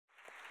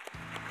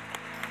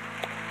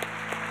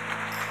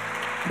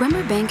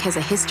Bremer Bank has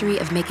a history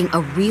of making a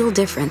real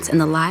difference in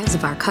the lives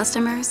of our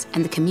customers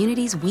and the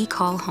communities we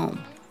call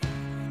home.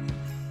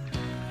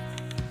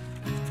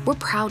 We're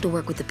proud to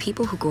work with the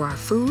people who grow our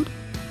food,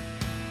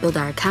 build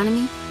our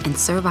economy, and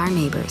serve our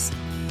neighbors.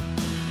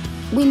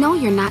 We know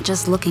you're not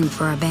just looking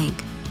for a bank.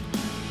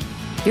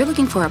 You're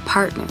looking for a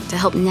partner to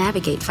help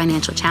navigate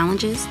financial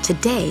challenges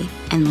today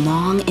and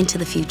long into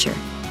the future.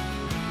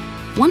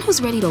 One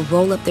who's ready to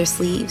roll up their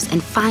sleeves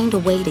and find a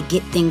way to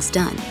get things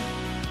done.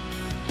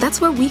 That's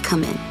where we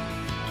come in.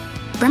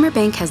 Bremer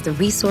Bank has the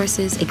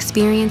resources,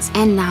 experience,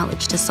 and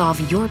knowledge to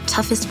solve your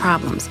toughest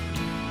problems,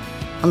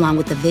 along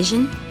with the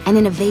vision and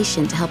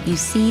innovation to help you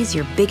seize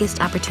your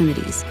biggest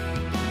opportunities.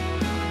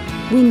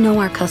 We know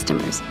our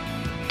customers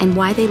and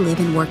why they live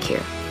and work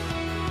here.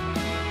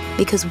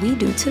 Because we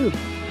do too.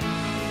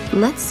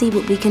 Let's see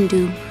what we can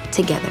do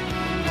together.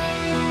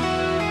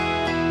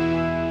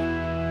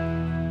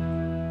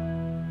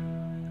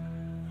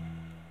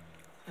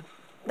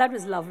 That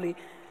was lovely.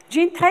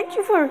 Jeanne, thank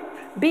you for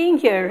being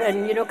here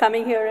and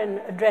coming here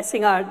and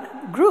addressing our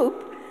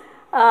group.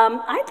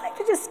 I'd like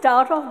to just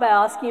start off by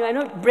asking you, I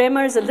know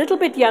Bremer is a little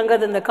bit younger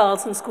than the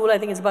Carlson School. I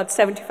think it's about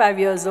 75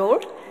 years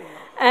old.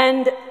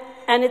 And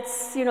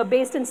it's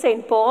based in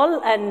St.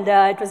 Paul, and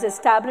it was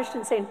established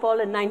in St.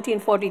 Paul in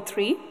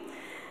 1943.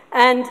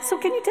 And so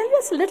can you tell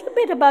us a little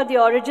bit about the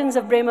origins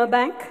of Bremer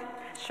Bank?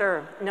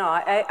 Sure. No,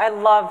 I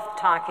love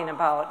talking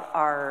about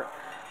our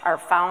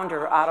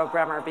founder, Otto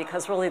Bremer,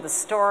 because really the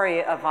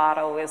story of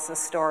Otto is the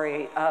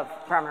story of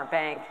Bremer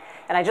Bank.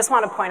 And I just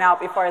want to point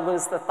out before I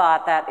lose the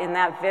thought that in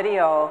that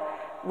video,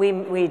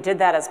 we did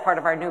that as part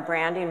of our new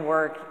branding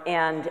work,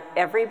 and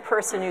every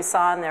person you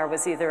saw in there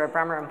was either a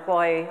Bremer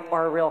employee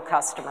or a real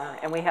customer,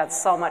 and we had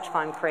so much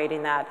fun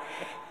creating that.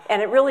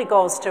 And it really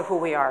goes to who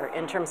we are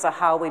in terms of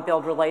how we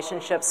build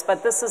relationships,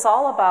 but this is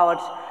all about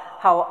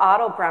how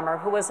Otto Bremer,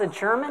 who was a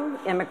German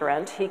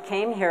immigrant, he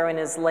came here in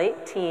his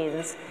late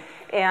teens,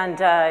 and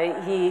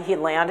he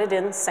landed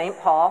in St.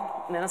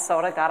 Paul,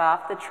 Minnesota, got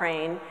off the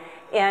train,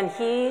 and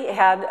he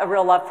had a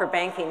real love for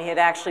banking. He had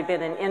actually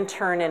been an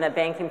intern in a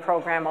banking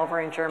program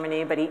over in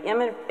Germany, but he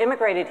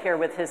immigrated here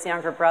with his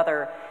younger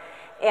brother.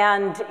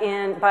 And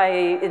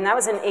that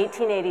was in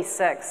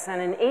 1886.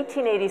 And in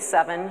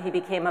 1887, he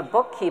became a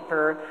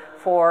bookkeeper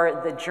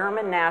for the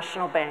German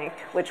National Bank,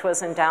 which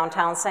was in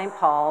downtown St.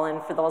 Paul.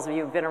 And for those of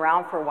you who've been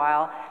around for a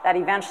while, that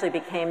eventually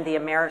became the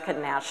American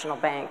National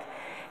Bank.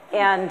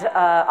 And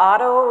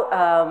Otto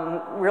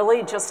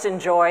really just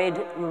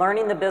enjoyed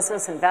learning the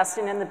business,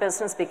 investing in the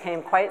business,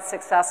 became quite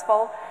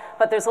successful.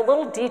 But there's a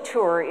little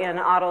detour in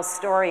Otto's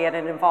story, and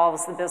it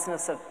involves the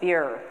business of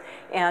beer.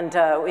 And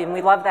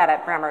we love that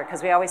at Bremer,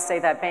 because we always say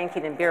that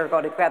banking and beer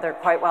go together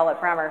quite well at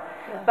Bremer.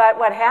 Yeah. But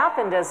what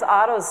happened is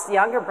Otto's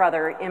younger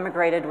brother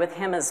immigrated with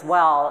him as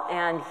well,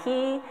 and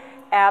he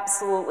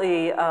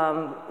absolutely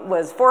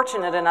was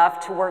fortunate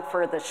enough to work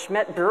for the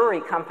Schmidt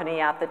Brewery Company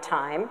at the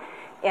time.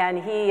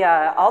 And he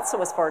also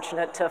was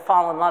fortunate to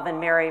fall in love and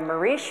marry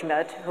Marie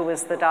Schmidt, who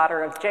was the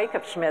daughter of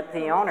Jacob Schmidt,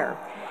 the owner.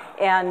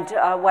 And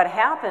what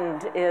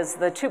happened is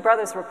the two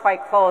brothers were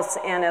quite close,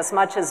 and as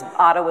much as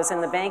Otto was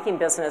in the banking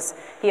business,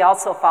 he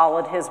also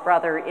followed his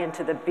brother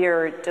into the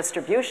beer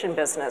distribution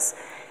business.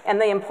 And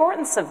the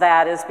importance of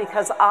that is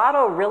because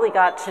Otto really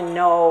got to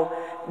know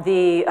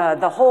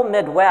the whole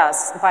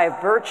Midwest by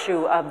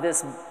virtue of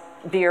this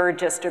beer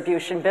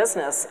distribution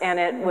business. And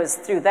it was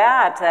through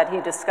that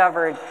he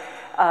discovered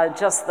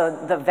just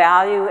the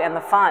value and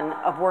the fun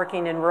of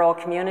working in rural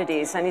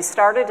communities. And he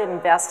started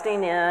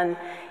investing in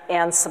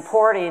and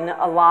supporting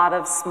a lot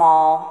of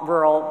small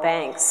rural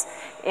banks.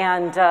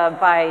 And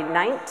by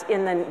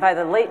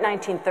the late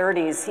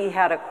 1930s, he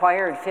had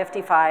acquired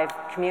 55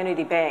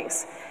 community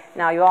banks.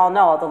 Now, you all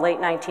know the late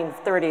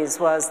 1930s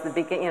was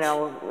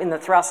in the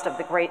thrust of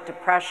the Great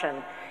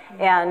Depression.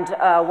 And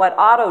what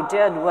Otto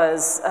did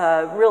was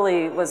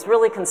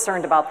really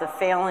concerned about the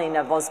failing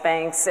of those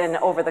banks. And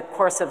over the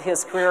course of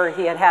his career,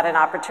 he had an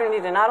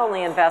opportunity to not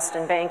only invest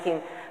in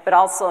banking, but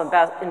also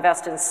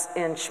invest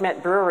in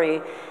Schmidt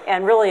Brewery.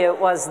 And really, it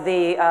was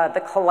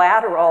the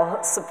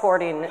collateral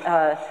supporting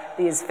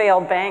these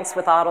failed banks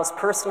with Otto's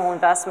personal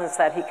investments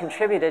that he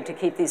contributed to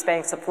keep these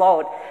banks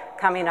afloat,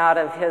 coming out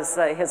of his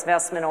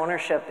investment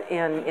ownership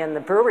in the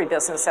brewery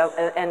business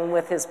and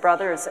with his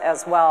brothers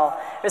as well.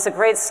 There's a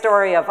great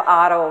story of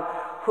Otto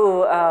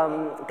who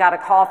got a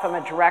call from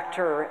a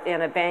director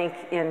in a bank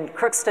in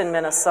Crookston,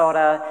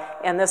 Minnesota,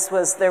 and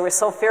they were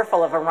so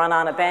fearful of a run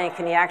on a bank,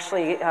 and he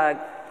actually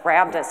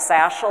grabbed a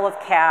satchel of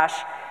cash,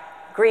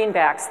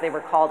 greenbacks they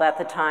were called at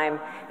the time,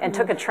 and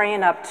took a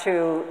train up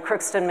to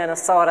Crookston,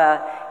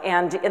 Minnesota,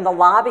 and in the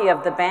lobby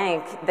of the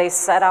bank, they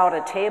set out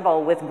a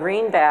table with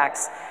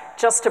greenbacks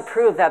just to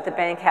prove that the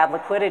bank had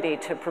liquidity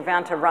to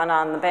prevent a run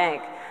on the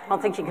bank. I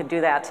don't think you could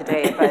do that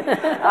today,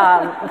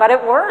 but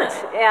it worked.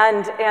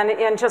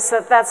 And just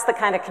that's the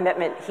kind of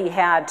commitment he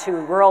had to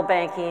rural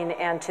banking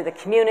and to the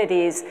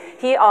communities.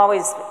 He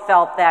always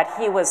felt that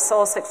he was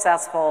so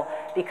successful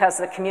because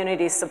the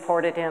community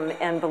supported him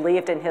and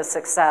believed in his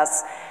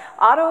success.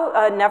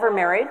 Otto never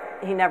married.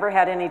 He never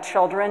had any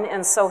children,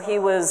 and so he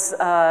was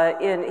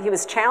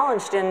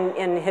challenged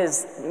in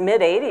his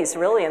mid-80s,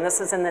 really, and this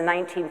is in the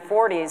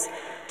 1940s,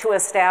 to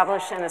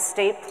establish an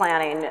estate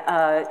planning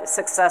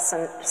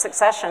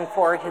succession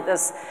for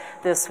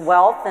this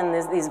wealth and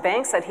these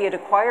banks that he had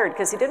acquired,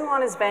 because he didn't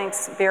want his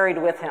banks buried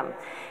with him,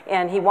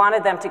 and he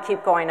wanted them to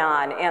keep going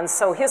on. And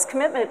so his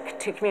commitment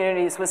to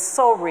communities was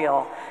so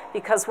real,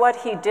 because what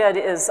he did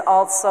is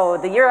also,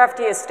 the year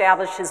after he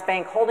established his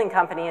bank holding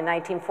company in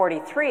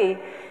 1943,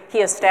 he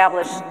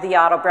established the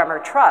Otto Bremer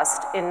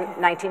Trust in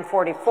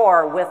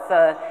 1944 with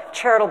the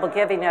charitable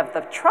giving of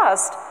the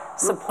trust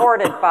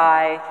supported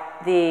by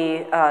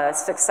the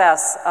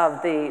success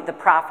of the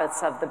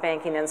profits of the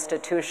banking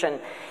institution.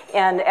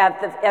 And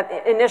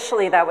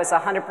initially that was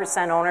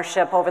 100%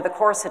 ownership. Over the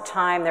course of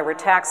time, there were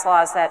tax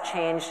laws that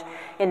changed.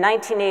 In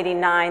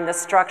 1989,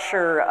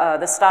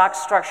 the stock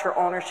structure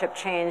ownership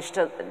changed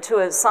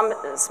to some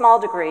small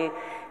degree.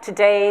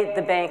 Today,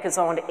 the bank is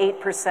owned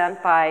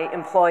 8% by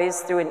employees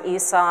through an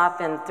ESOP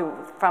and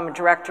from a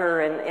director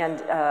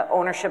and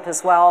ownership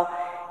as well.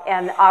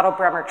 And Otto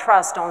Bremer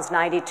Trust owns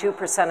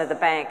 92% of the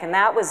bank. And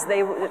that was,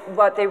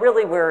 what they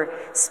really were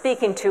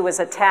speaking to was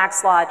a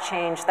tax law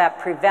change that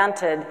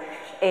prevented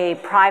a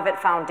private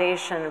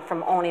foundation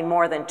from owning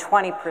more than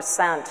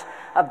 20%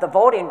 of the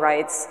voting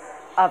rights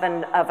of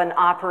an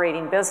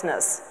operating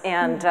business.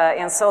 And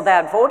so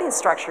that voting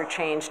structure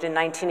changed in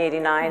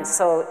 1989.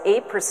 So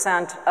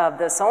 8% of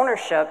this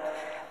ownership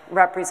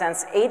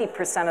represents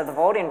 80% of the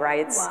voting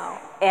rights. Wow.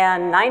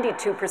 And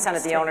 92%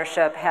 of the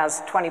ownership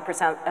has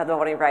 20% of the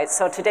voting rights.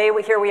 So today,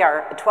 here we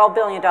are, a $12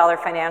 billion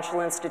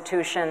financial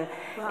institution.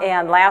 Wow.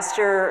 And last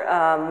year,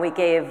 we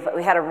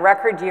had a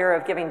record year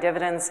of giving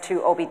dividends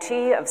to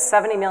OBT of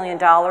 $70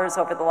 million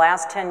over the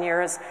last 10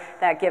 years.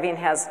 That giving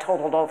has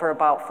totaled over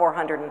about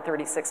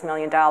 $436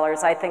 million.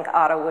 I think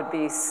Otto would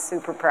be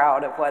super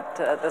proud of what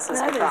this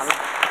has become.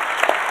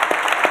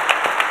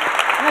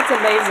 That's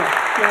amazing.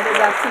 That is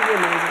absolutely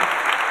amazing.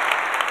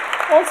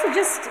 Also,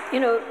 just,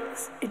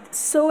 it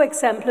so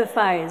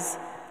exemplifies,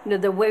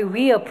 the way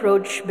we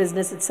approach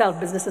business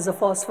itself, business as a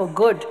force for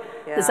good.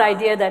 Yeah. This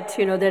idea that,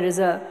 there is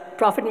a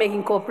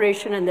profit-making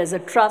corporation and there's a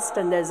trust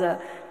and there's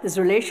this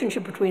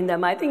relationship between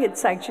them. I think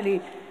it's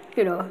actually,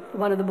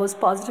 one of the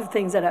most positive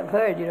things that I've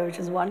heard, which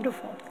is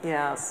wonderful.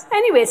 Yes.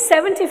 Anyway,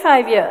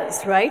 75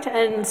 years, right?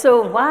 And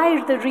so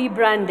why the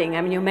rebranding?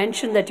 I mean, you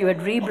mentioned that you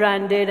had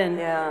rebranded and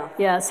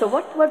yeah. So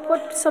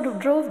what sort of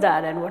drove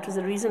that, and what is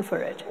the reason for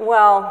it?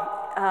 Well,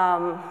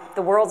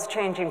 the world's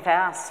changing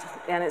fast,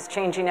 and it's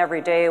changing every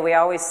day. We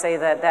always say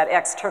that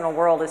external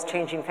world is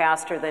changing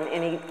faster than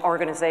any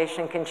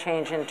organization can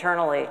change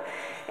internally.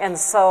 And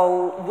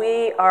so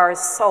we are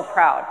so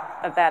proud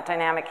of that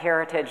dynamic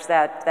heritage,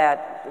 that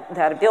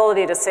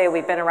ability to say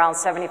we've been around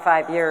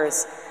 75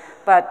 years.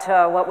 But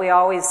what we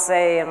always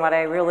say, and what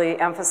I really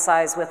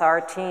emphasize with our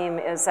team,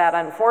 is that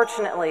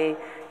unfortunately,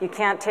 you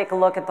can't take a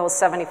look at those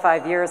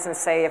 75 years and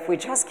say, if we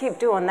just keep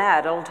doing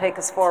that, it'll take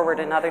us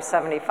forward another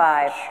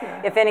 75.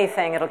 Sure. If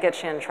anything, it'll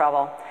get you in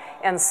trouble.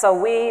 And so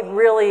we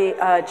really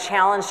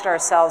challenged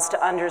ourselves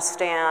to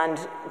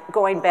understand,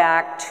 going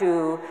back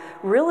to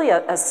really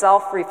a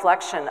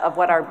self-reflection of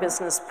what our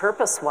business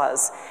purpose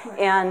was,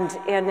 and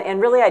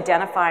really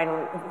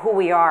identifying who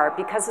we are,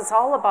 because it's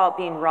all about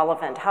being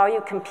relevant, how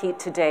you compete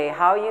today,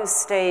 how you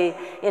stay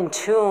in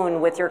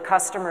tune with your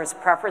customers'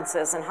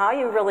 preferences, and how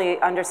you really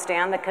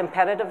understand the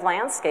competitive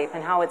landscape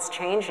and how it's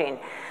changing.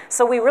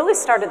 So we really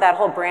started that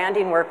whole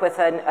branding work with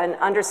an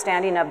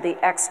understanding of the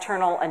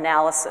external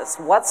analysis,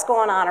 what's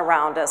going on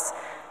around us,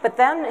 but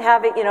then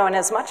having, and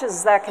as much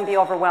as that can be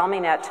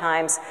overwhelming at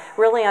times,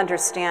 really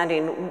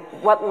understanding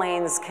what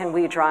lanes can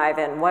we drive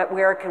in,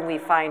 where can we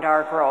find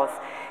our growth.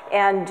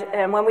 And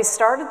when we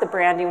started the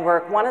branding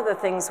work, one of the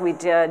things we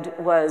did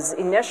was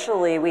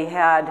initially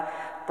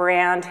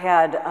brand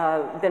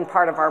had been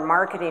part of our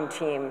marketing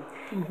team.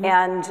 Mm-hmm.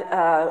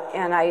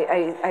 And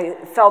I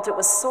felt it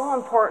was so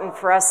important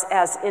for us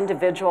as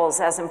individuals,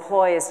 as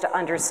employees, to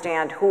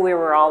understand who we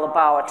were all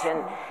about.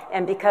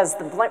 And because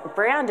the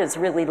brand is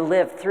really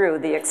lived through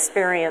the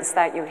experience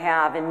that you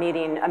have in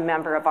meeting a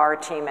member of our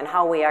team and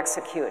how we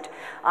execute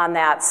on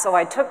that. So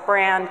I took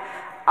brand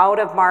out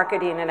of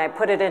marketing and I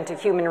put it into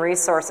human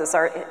resources.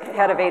 Our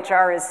head of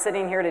HR is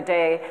sitting here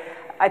today.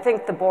 I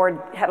think the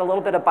board had a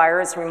little bit of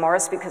buyer's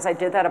remorse because I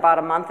did that about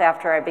a month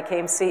after I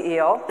became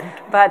CEO.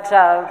 But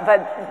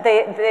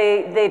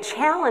they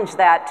challenged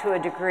that to a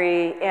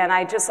degree, and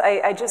I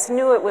just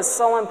knew it was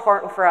so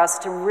important for us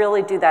to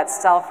really do that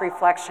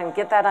self-reflection,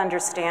 get that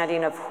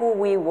understanding of who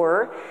we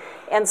were.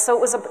 And so it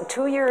was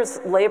 2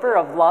 years labor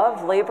of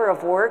love, labor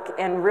of work,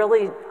 and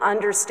really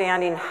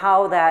understanding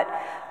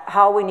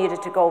how we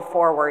needed to go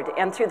forward.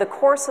 And through the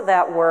course of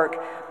that work,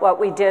 what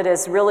we did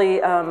is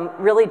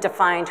really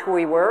defined who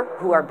we were,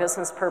 what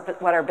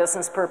our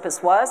business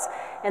purpose was,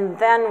 and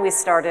then we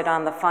started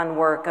on the fun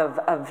work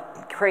of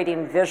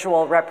creating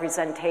visual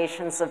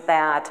representations of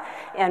that,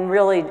 and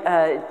really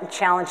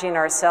challenging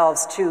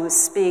ourselves to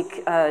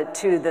speak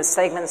to the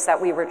segments that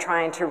we were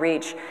trying to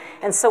reach.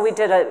 And so we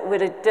did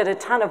a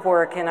ton of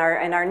work, and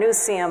our new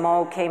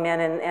CMO came in,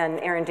 and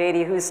Erin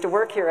Dady, who used to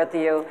work here at the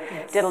U,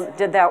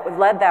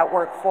 led that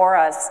work for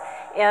us.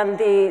 And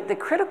the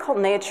critical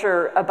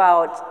nature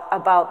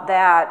about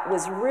that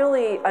was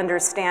really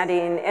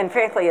understanding, and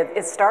frankly,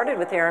 it started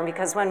with Erin,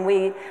 because when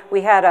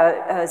we had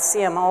a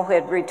CMO who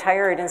had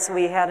retired, and so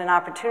we had an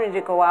opportunity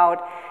to go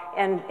out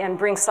and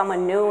bring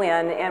someone new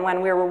in. And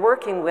when we were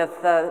working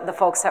with the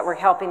folks that were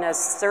helping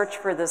us search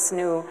for this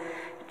new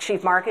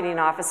Chief Marketing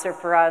Officer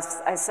for us,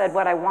 I said,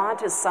 what I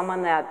want is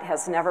someone that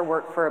has never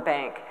worked for a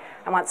bank.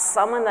 I want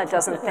someone that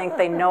doesn't think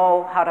they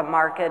know how to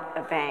market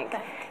a bank.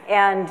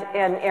 And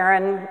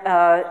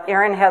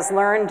Erin has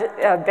learned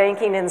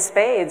banking in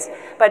spades,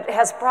 but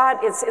has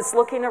brought, it's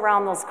looking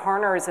around those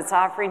corners, it's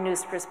offering new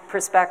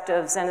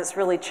perspectives, and it's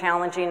really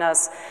challenging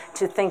us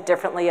to think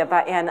differently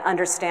about and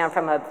understand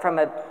from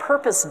a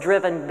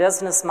purpose-driven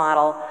business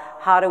model,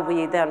 how do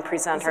we then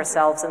present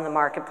ourselves in the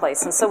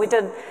marketplace? And so we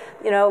did,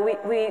 you know,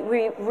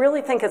 we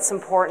really think it's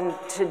important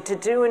to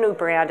do a new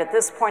brand at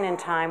this point in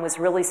time was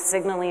really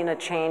signaling a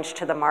change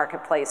to the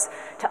marketplace,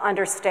 to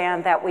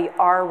understand that we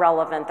are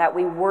relevant, that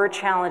we were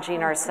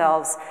challenging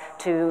ourselves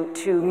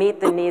to meet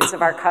the needs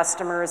of our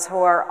customers, who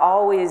are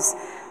always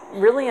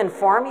really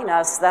informing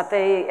us that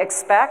they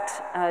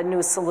expect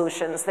new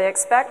solutions, they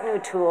expect new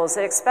tools,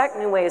 they expect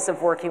new ways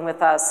of working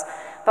with us,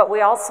 but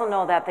we also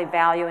know that they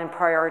value and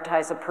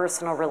prioritize a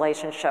personal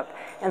relationship.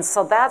 And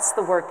so that's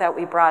the work that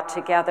we brought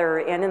together.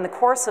 And in the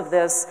course of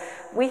this,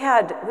 we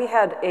had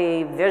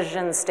a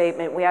vision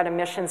statement, we had a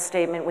mission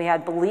statement, we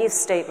had belief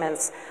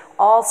statements,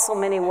 all so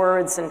many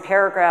words and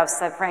paragraphs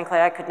that frankly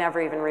I could never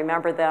even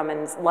remember them,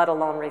 and let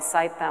alone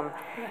recite them.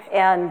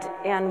 Right.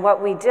 And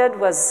what we did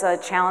was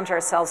challenge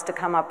ourselves to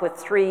come up with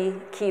 3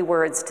 key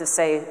words to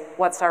say,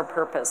 what's our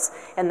purpose?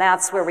 And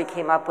that's where we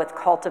came up with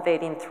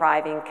cultivating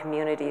thriving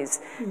communities,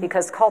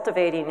 because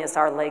cultivating is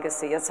our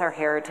legacy, it's our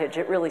heritage,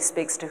 it really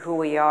speaks to who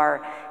we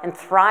are. And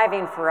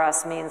thriving for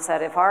us means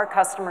that if our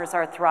customers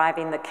are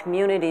thriving, the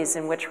communities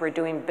in which we're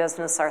doing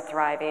business are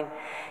thriving.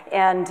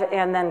 And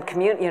then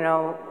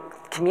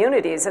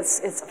communities,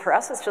 it's for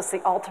us, it's just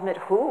the ultimate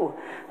who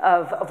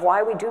of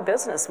why we do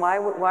business, why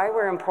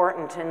we're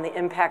important, and the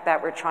impact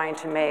that we're trying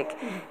to make.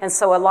 And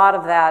so a lot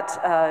of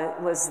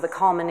that was the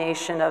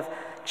culmination of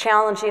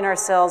challenging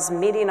ourselves,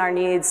 meeting our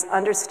needs,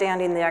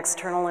 understanding the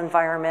external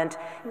environment,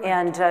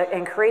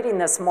 and creating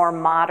this more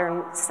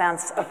modern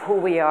sense of who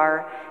we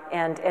are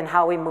and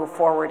how we move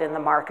forward in the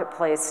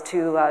marketplace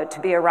to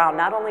be around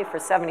not only for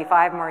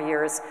 75 more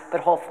years,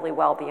 but hopefully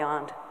well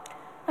beyond.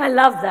 I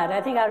love that.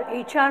 I think our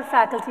HR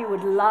faculty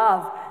would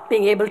love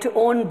being able to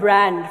own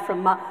brand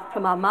from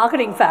our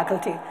marketing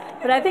faculty.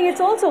 But I think it's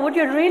also what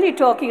you're really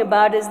talking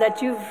about is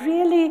that you've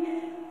really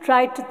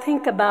tried to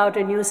think about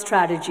a new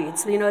strategy.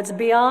 It's, you know, it's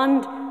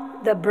beyond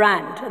the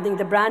brand. I think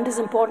the brand is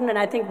important, and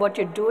I think what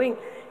you're doing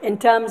in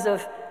terms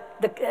of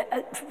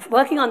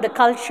working on the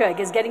culture, I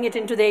guess getting it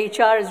into the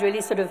HR is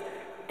really sort of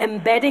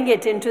embedding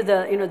it into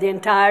the, you know, the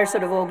entire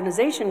sort of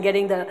organization,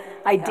 getting the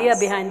idea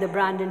behind the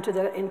brand into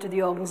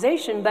the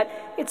organization. But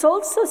it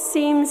also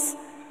seems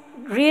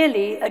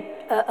really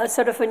a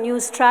sort of a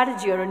new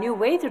strategy or a new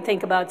way to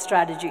think about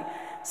strategy.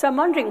 So I'm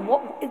wondering,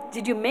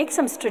 did you make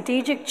some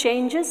strategic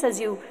changes as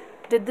you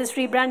did this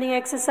rebranding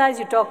exercise?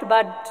 You talked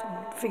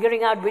about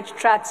figuring out which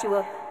tracks you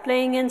were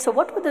playing in. So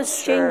what were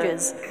those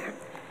changes?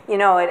 You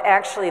know,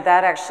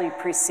 that actually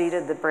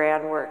preceded the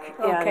brand work.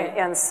 Okay.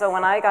 And so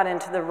when I got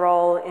into the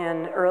role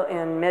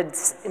in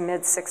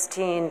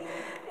mid-16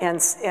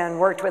 and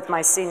worked with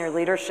my senior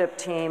leadership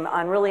team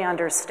on really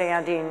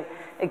understanding,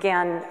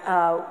 again,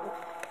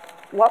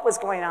 what was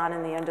going on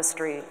in the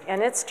industry.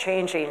 And it's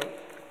changing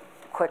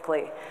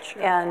quickly.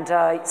 Sure.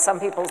 And some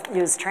people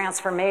use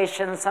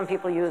transformation, some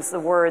people use the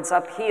words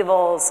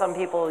upheaval, some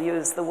people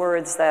use the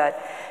words that,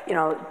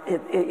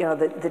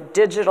 the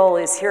digital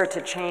is here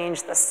to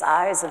change the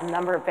size of the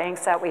number of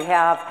banks that we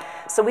have.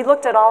 So we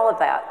looked at all of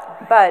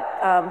that. But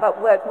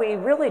what we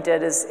really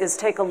did is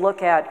take a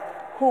look at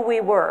who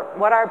we were,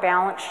 what our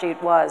balance sheet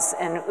was,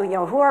 and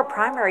who our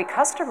primary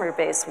customer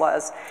base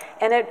was.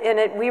 And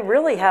we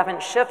really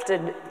haven't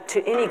shifted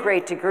to any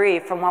great degree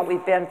from what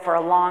we've been for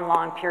a long,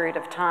 long period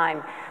of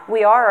time.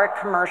 We are a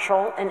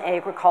commercial and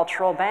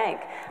agricultural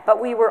bank,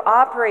 but we were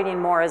operating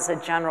more as a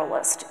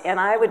generalist. And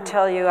I would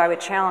tell you, I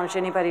would challenge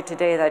anybody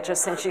today that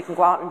just thinks you can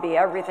go out and be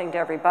everything to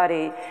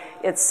everybody,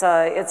 it's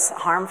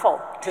harmful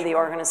to the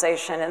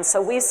organization. And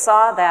so we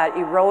saw that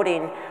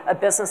eroding a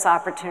business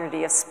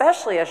opportunity,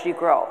 especially as you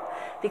grow,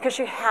 because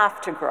you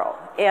have to grow.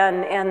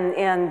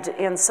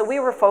 And so we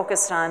were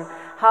focused on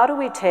how do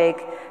we take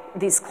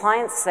these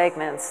client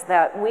segments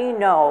that we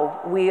know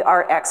we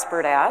are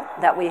expert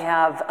at, that we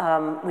have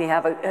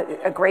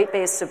a great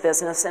base of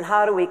business, and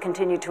how do we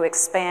continue to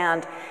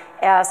expand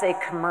as a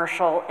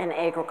commercial and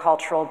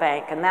agricultural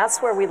bank. And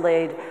that's where we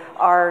laid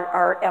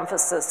our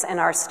emphasis and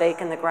our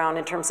stake in the ground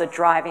in terms of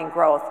driving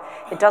growth.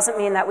 It doesn't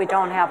mean that we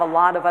don't have a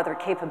lot of other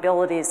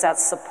capabilities that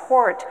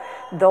support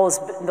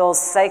those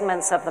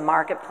segments of the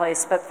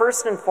marketplace, but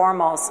first and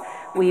foremost,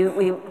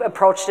 we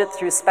approached it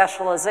through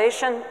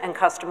specialization and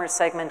customer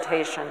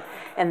segmentation.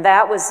 And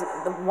that was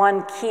the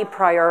one key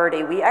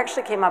priority. We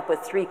actually came up with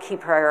 3 key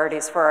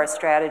priorities for our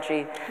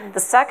strategy. The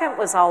second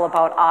was all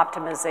about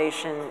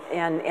optimization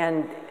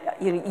and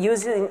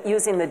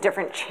using the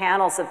different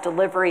channels of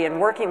delivery and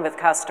working with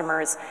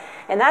customers.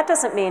 And that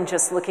doesn't mean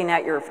just looking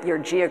at your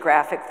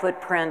geographic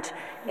footprint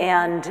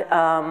and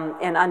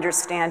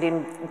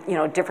understanding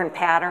different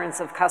patterns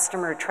of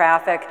customer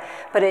traffic,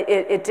 but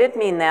it did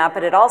mean that,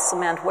 but it also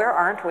meant where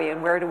aren't we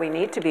and where do we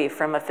need to be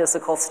from a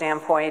physical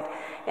standpoint.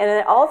 And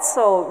it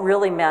also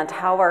really meant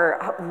how we're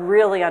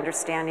really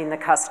understanding the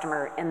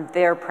customer and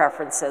their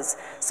preferences.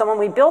 So when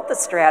we built the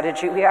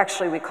strategy,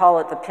 we call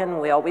it the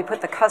pinwheel. We put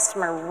the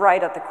customer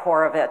right at the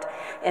core of it.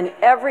 And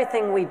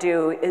everything we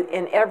do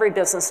in every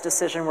business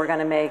decision we're going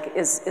to make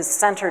is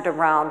centered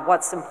around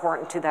what's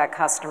important to that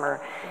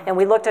customer. And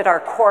we looked at our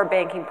core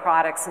banking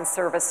products and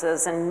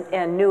services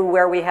and knew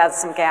where we had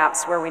some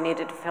gaps, where we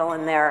needed to fill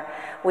in there.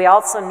 We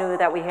also knew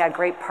that we had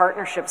great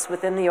partnerships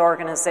within the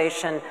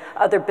organization,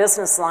 other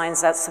business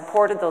lines that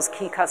supported those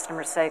key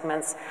customer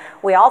segments.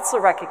 We also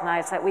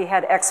recognized that we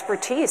had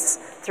expertise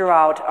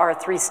throughout our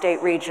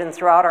 3-state region,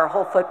 throughout our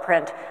whole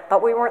footprint,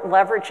 but we weren't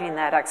leveraging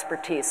that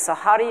expertise. So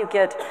how do you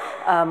get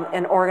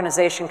an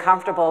organization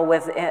comfortable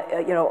with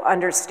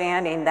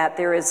understanding that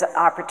there is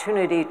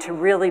opportunity to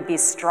really be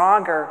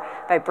stronger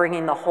by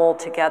bringing the whole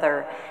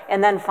together?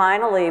 And then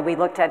finally, we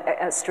looked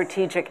at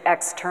strategic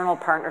external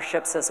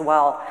partnerships as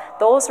well.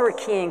 Those were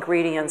key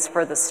ingredients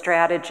for the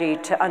strategy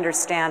to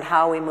understand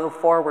how we move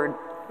forward.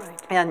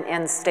 Right.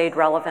 And stayed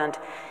relevant.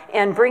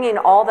 And bringing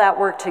all that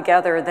work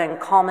together then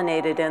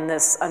culminated in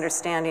this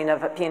understanding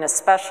of it being a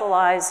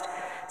specialized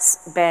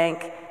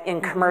bank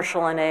in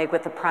commercial and ag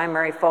with the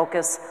primary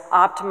focus,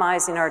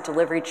 optimizing our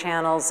delivery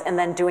channels, and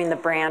then doing the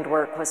brand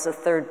work was the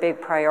third big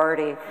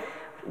priority.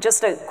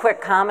 Just a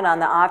quick comment on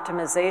the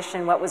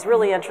optimization. What was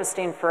really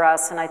interesting for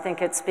us, and I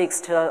think it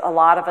speaks to a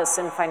lot of us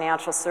in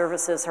financial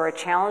services who are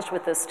challenged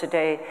with this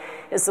today,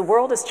 is the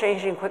world is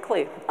changing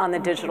quickly on the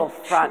digital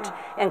front. Sure.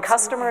 And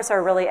customers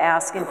are really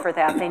asking for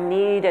that. They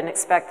need and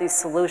expect these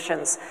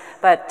solutions.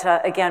 But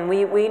again,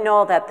 we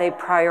know that they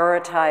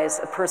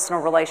prioritize a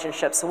personal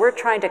relationship. So we're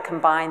trying to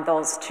combine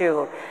those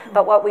two.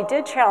 But what we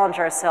did challenge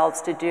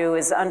ourselves to do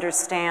is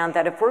understand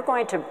that if we're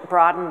going to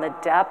broaden the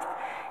depth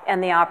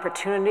and the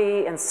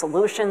opportunity and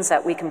solutions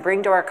that we can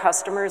bring to our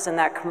customers in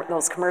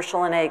those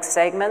commercial and ag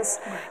segments,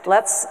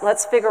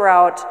 let's figure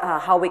out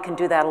how we can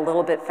do that a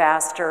little bit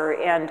faster.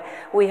 And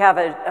we have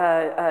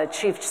a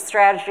chief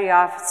strategy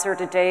officer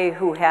today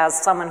who has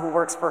someone who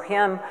works for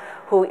him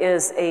who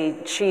is a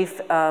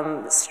chief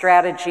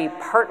strategy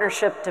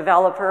partnership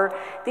developer.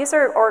 These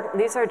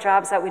are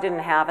jobs that we didn't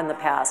have in the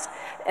past.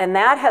 And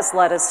that has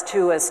led us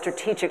to a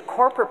strategic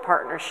corporate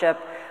partnership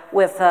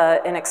with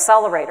an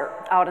accelerator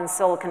out in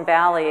Silicon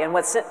Valley. And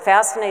what's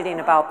fascinating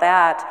about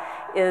that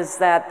is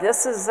that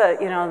this is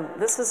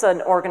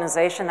an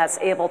organization that's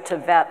able to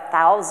vet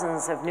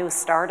thousands of new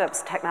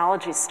startups,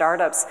 technology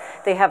startups.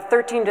 They have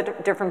 13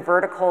 different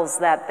verticals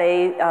that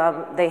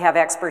they have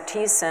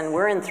expertise in.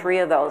 We're in 3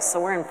 of those.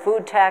 So we're in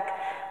food tech,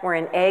 we're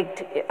in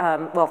ag,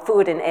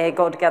 food and ag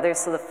go together.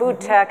 So the food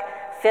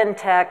tech,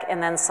 fintech,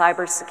 and then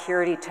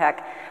cybersecurity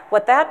tech.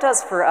 What that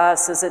does for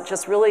us is it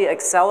just really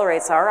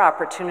accelerates our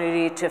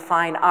opportunity to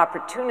find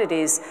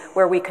opportunities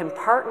where we can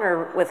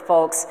partner with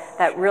folks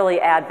that really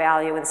add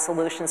value and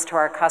solutions to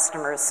our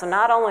customers. So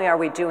not only are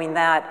we doing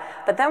that,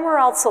 but then we're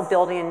also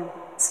building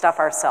stuff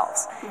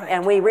ourselves. Right.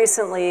 And we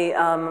recently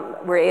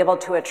were able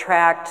to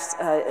attract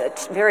a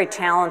very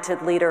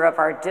talented leader of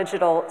our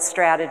digital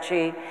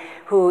strategy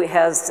who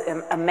has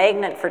a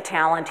magnet for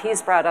talent.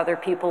 He's brought other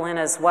people in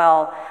as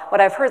well.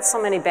 What I've heard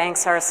so many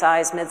banks our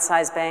size,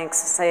 mid-sized banks,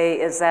 say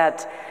is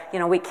that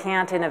we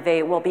can't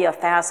innovate. We'll be a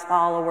fast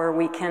follower.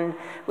 We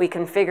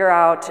can figure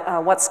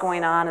out what's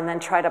going on and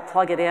then try to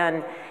plug it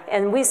in.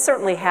 And we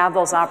certainly have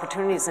those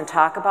opportunities and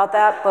talk about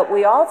that, but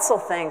we also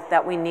think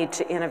that we need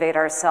to innovate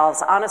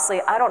ourselves. Honestly,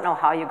 I don't know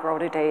how you grow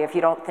today if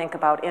you don't think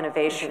about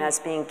innovation as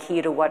being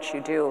key to what you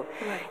do.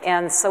 Right.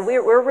 And so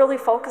we're really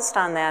focused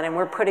on that, and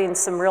we're putting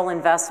some real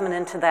investment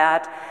into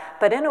that.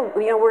 But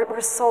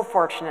we're so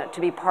fortunate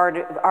to be part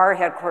of, our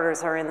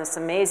headquarters are in this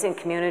amazing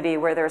community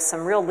where there's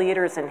some real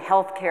leaders in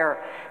healthcare,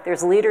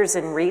 there's leaders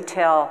in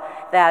retail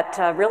that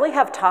really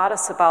have taught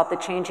us about the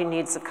changing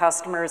needs of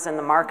customers in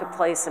the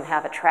marketplace and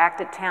have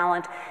attracted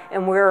talent.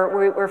 And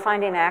we're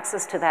finding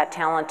access to that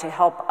talent to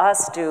help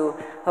us do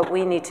what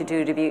we need to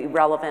do to be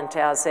relevant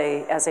as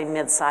a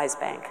mid-sized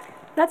bank.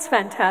 That's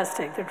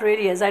fantastic. That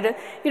really is. I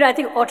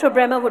think Otto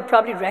Bremer would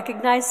probably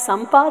recognize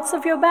some parts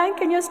of your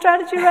bank and your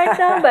strategy right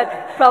now,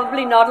 but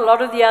probably not a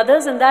lot of the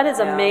others. And that is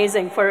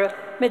amazing for a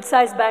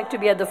mid-sized bank to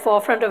be at the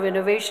forefront of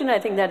innovation. I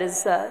think that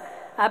is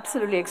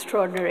absolutely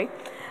extraordinary.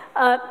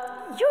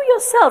 You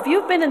yourself,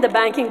 you've been in the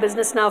banking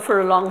business now for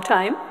a long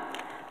time.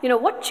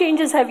 What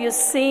changes have you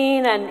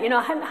seen, and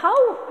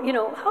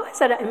how has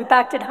that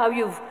impacted how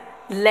you've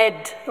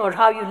led or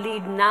how you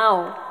lead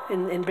now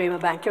in Bremer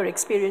Bank? Your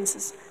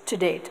experiences to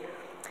date.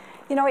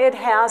 It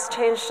has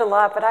changed a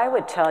lot, but I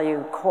would tell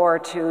you, core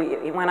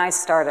to when I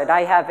started,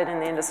 I have been in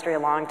the industry a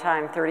long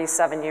time,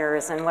 37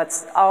 years, and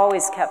what's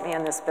always kept me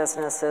in this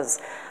business is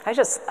I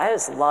just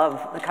love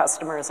the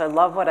customers. I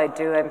love what I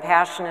do. I'm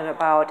passionate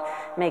about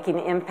making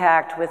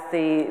impact with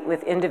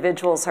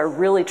individuals who are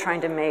really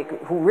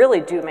who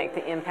really do make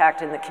the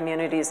impact in the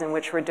communities in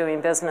which we're doing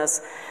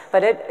business.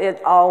 But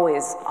it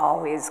always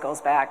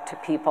goes back to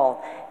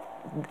people.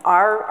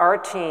 Our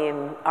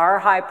team, our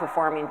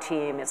high-performing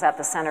team, is at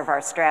the center of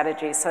our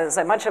strategy. So as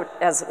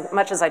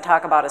much as I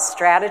talk about a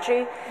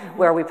strategy,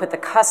 where we put the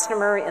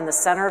customer in the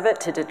center of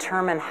it to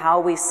determine how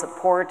we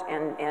support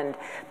and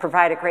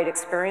provide a great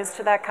experience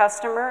to that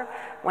customer,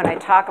 when I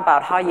talk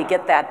about how you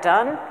get that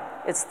done,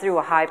 it's through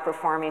a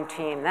high-performing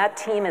team. That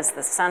team is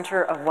the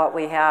center of what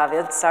we have.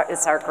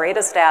 It's our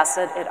greatest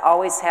asset. It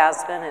always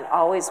has been. It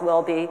always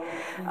will be.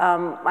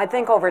 I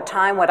think over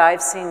time, what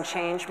I've seen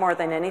change more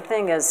than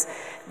anything is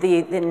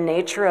the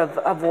nature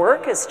of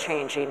work is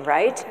changing,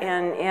 right?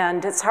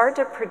 And it's hard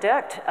to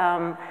predict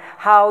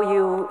how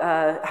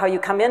you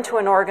come into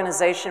an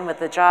organization with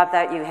the job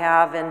that you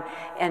have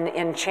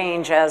and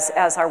change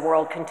as our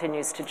world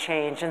continues to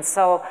change. And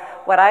so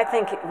what I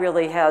think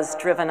really has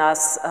driven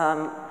us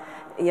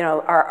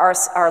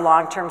our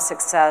long-term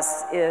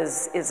success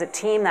is a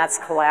team that's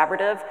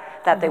collaborative,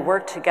 that they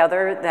work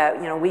together,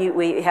 that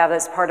we have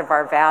as part of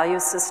our value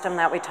system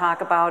that we talk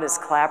about is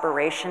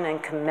collaboration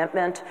and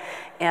commitment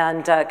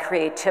and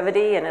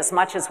creativity. And as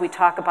much as we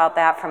talk about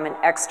that from an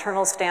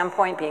external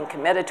standpoint, being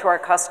committed to our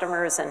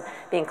customers and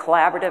being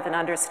collaborative and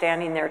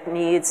understanding their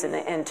needs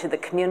and to the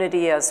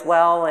community as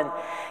well,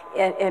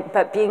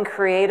 but being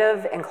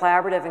creative and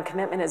collaborative and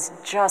commitment is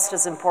just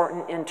as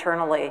important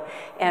internally.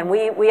 And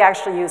we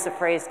actually use a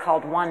phrase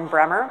called One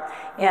Bremer,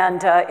 and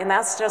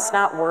that's just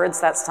not words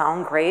that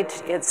sound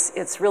great.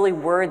 It's really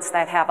words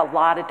that have a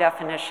lot of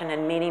definition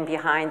and meaning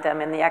behind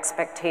them and the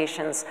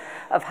expectations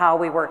of how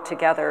we work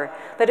together.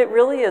 But it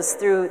really is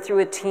through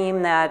a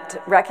team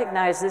that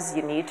recognizes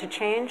you need to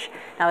change.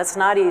 Now, it's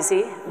not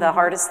easy. The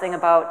hardest thing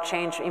about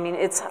change,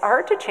 it's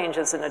hard to change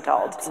as an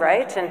adult, absolutely,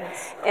 right?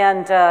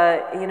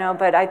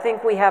 But I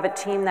think we have a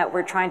team that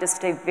we're trying to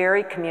stay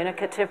very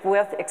communicative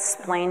with,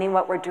 explaining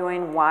what we're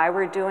doing, why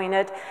we're doing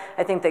it.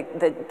 I think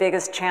the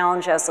biggest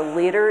challenge as a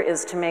leader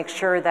is to make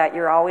sure that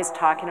you're always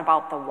talking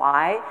about the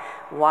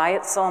why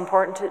it's so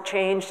important to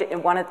change.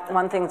 And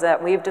one thing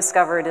that we've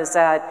discovered is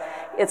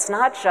that it's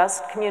not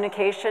just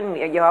communication.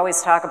 You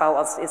always talk about,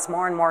 well, it's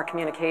more and more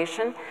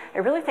communication. I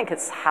really think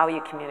it's how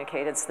you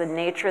communicate. It's the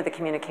nature of the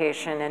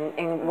communication.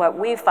 And what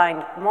we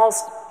find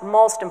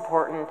most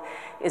important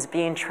is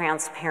being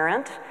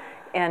transparent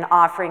and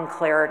offering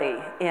clarity.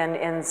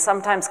 And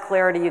sometimes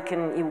clarity, you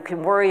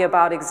can worry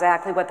about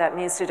exactly what that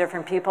means to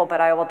different people,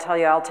 but I will tell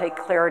you, I'll take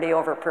clarity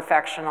over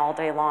perfection all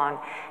day long.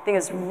 I think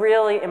it's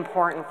really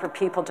important for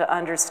people to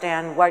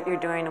understand what you're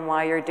doing and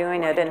why you're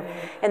doing it.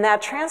 And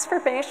that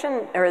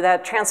transformation, or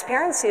that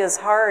transparency is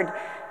hard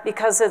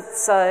because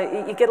it's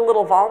you get a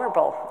little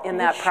vulnerable in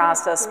that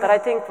process. But I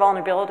think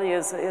vulnerability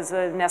is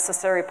a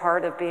necessary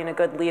part of being a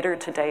good leader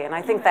today. And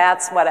I think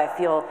that's what I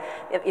feel.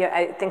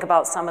 I think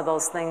about some of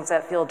those things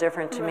that feel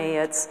different to me.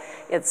 It's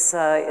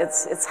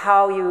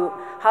how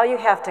you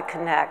have to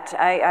connect.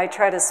 I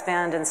try to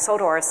spend, and so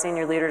do our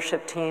senior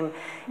leadership team.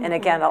 And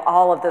again,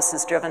 all of this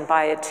is driven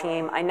by a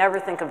team. I never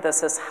think of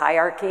this as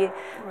hierarchy.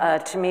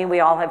 To me,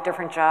 we all have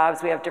different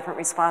jobs. We have different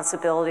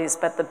responsibilities.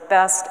 But the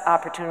best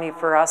opportunity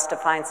for us to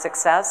find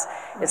success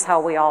is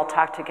how we all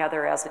talk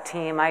together as a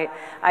team. I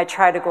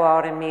try to go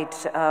out and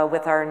meet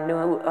with our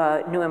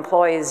new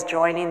employees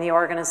joining the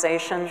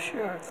organization.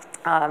 Sure.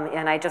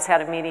 And I just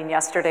had a meeting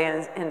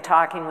yesterday in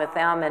talking with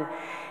them, and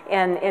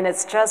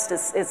it's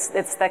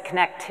that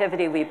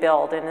connectivity we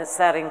build, and it's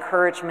that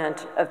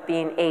encouragement of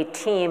being a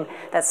team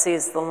that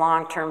sees the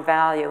long-term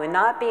value and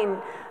not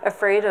being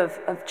afraid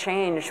of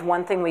change.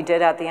 One thing we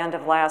did at the end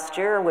of last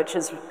year, which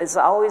is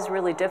always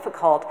really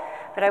difficult,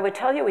 but I would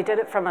tell you we did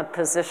it from a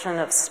position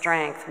of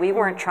strength. We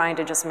weren't trying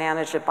to just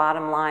manage the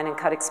bottom line and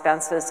cut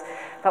expenses,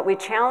 but we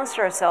challenged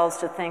ourselves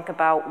to think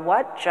about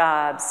what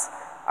jobs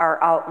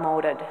are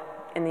outmoded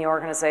in the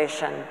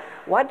organization.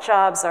 What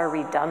jobs are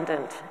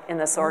redundant in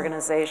this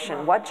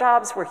organization? What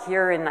jobs were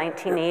here in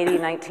 1980,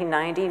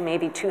 1990,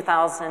 maybe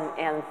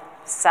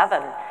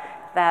 2007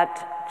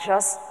 that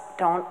just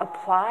don't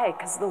apply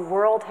because the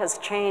world has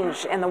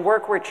changed and the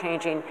work we're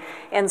changing.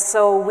 And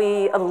so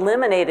we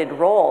eliminated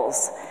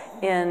roles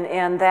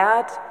And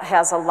that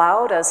has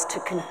allowed us to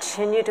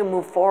continue to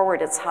move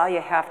forward. It's how you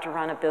have to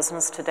run a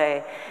business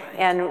today.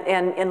 And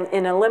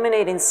in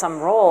eliminating some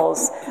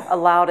roles,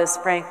 allowed us,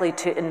 frankly,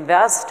 to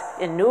invest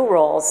in new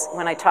roles.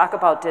 When I talk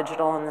about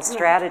digital and the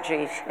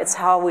strategy, it's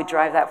how we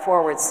drive that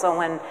forward. So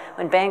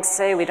when banks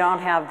say we don't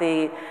have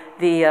the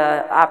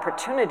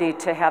opportunity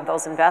to have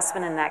those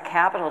investment in that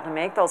capital to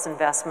make those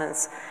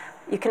investments,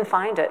 you can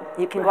find it.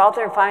 You can go out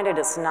there and find it.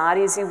 It's not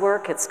easy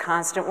work, it's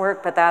constant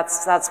work, but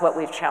that's what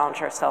we've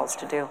challenged ourselves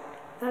to do.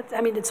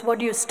 I mean, it's what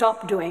do you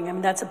stop doing? I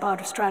mean, that's a part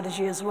of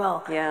strategy as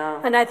well. Yeah.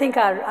 And I think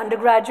our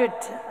undergraduate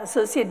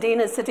associate dean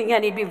is sitting here,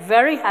 and he'd be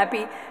very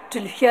happy to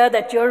hear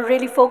that you're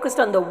really focused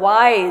on the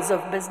whys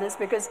of business,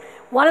 because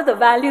one of the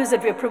values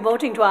that we're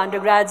promoting to our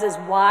undergrads is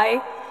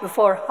why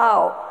before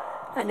how.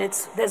 And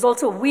there's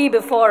also we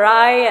before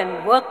I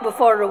and work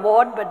before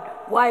reward,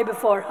 but why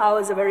before how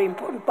is a very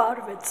important part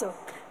of it. So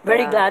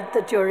very glad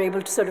that you're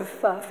able to sort of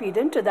feed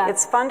into that.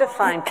 It's fun to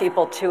find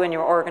people, too, in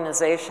your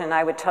organization.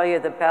 I would tell you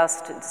the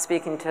best,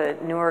 speaking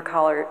to newer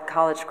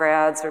college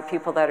grads or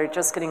people that are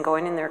just getting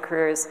going in their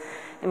careers,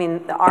 I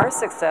mean, our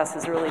success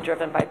is really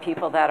driven by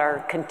people that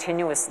are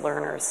continuous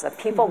learners.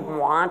 People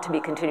want to be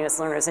continuous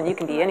learners, and you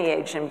can be any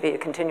age and be a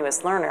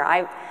continuous learner.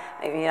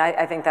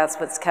 I think that's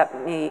what's kept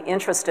me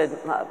interested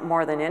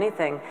more than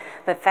anything.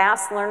 But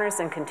fast learners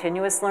and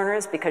continuous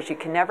learners, because you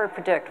can never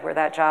predict where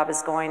that job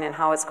is going and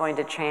how it's going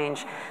to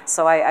change.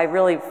 So I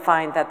really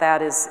find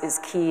that is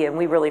key, and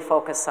we really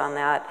focus on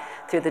that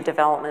through the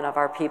development of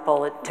our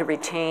people to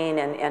retain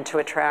and to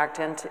attract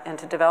and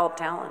to develop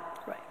talent.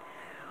 Right.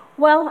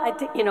 Well, I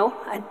think,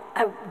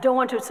 I don't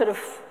want to sort of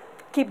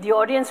keep the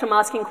audience from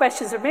asking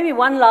questions, but maybe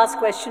one last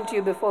question to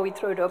you before we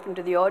throw it open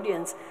to the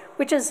audience,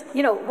 which is,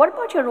 what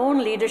about your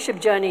own leadership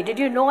journey? Did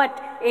you know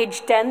at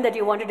age 10 that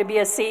you wanted to be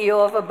a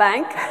CEO of a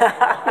bank?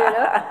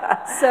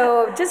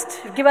 So just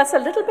give us a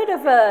little bit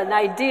of an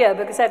idea,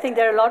 because I think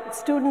there are a lot of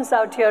students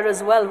out here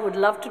as well who would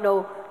love to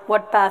know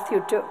what path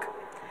you took.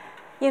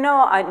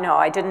 No,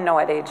 I didn't know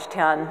at age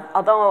 10,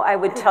 although I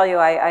would tell you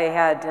I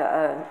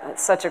had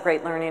such a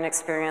great learning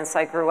experience.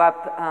 I grew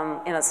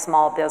up in a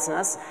small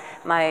business.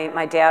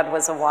 My dad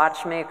was a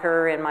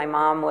watchmaker, and my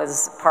mom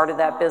was part of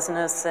that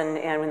business, and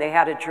they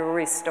had a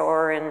jewelry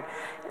store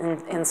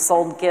and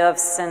sold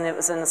gifts, and it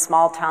was in a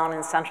small town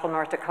in central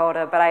North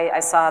Dakota. But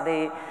I saw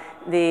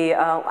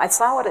I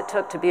saw what it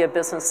took to be a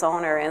business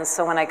owner, and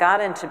so when I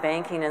got into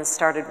banking and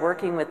started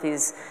working with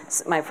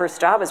my first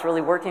job was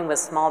really working with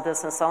small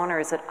business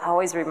owners. It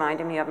always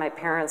reminded me of my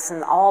parents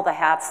and all the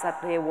hats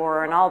that they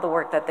wore and all the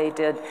work that they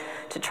did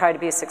to try to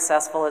be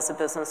successful as a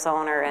business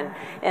owner.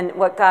 And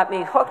what got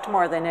me hooked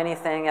more than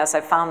anything, as I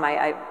found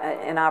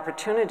an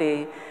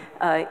opportunity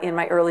in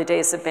my early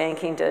days of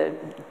banking to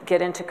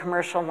get into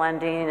commercial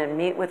lending and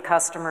meet with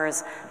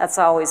customers, that's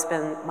always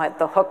been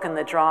the hook and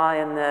the draw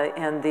and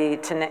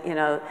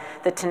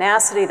the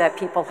tenacity that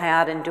people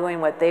had in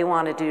doing what they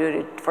want to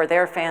do for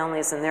their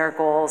families and their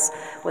goals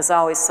was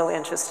always so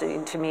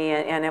interesting to me,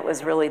 and it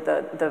was really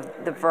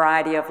the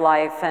variety of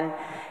life. And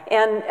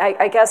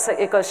I guess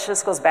it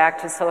just goes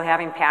back to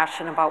having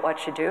passion about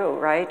what you do,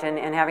 right?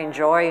 And having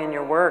joy in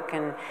your work.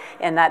 And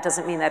that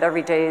doesn't mean that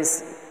every day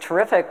is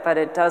terrific, but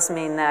it does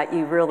mean that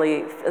you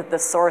really, the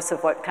source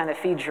of what kind of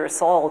feeds your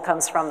soul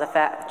comes from the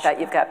fact that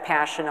you've got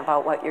passion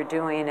about what you're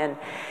doing.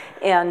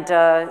 And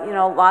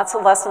lots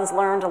of lessons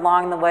learned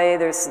along the way.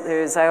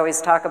 I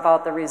always talk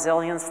about the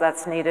resilience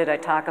that's needed. I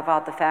talk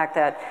about the fact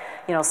that,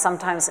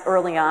 sometimes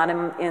early on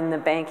in the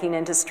banking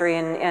industry,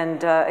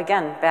 and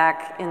again,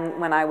 back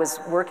when I was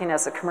working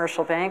as a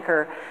commercial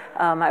banker,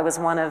 I was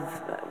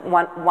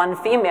one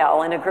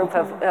female in a group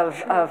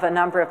of a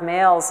number of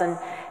males, and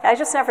I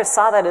just never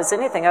saw that as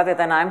anything other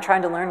than I'm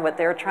trying to learn what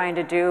they're trying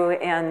to do,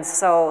 and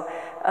so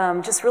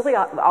just really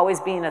always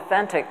being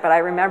authentic. But I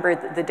remember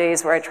the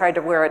days where I tried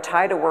to wear a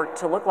tie to work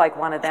to look like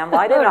one of them.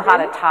 Well, I didn't know how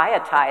to tie a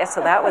tie, so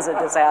that was a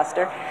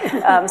disaster.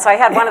 So I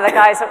had one of the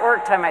guys at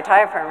work tie my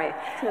tie for me.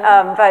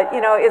 But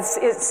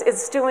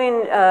it's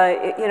doing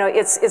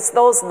it's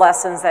those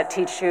lessons that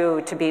teach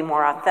you to be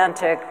more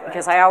authentic,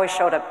 because I always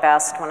showed up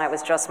best when I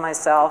was just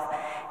myself,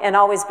 and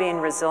always being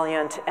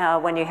resilient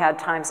when you had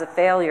times of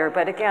failure.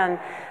 But again,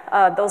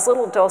 those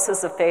little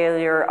doses of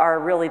failure are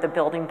really the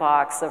building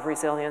blocks of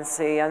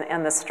resiliency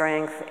and the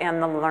strength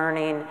and the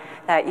learning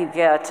that you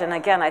get. And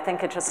again, I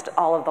think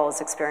all of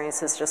those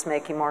experiences just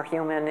make you more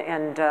human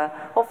and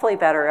hopefully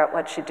better at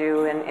what you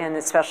do, and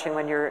especially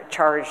when you're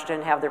charged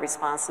and have the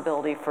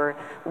responsibility for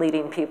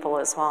leading people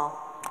as well.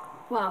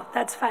 Wow,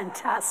 that's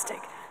fantastic.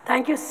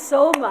 Thank you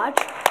so much.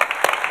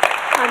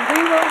 And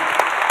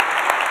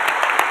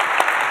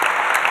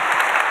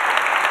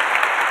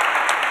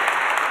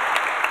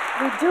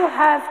we do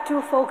have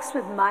two folks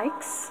with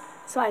mics,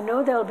 so I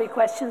know there will be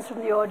questions from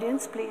the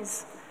audience.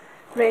 Please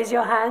raise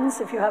your hands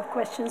if you have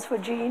questions for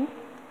Jeanne.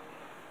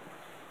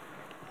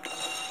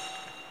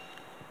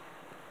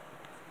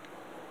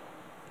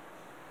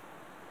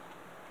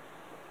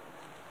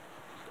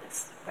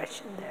 There's a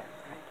question there.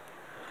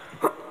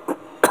 Right.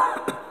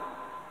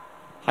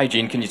 Hi,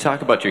 Jeanne. Can you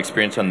talk about your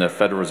experience on the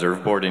Federal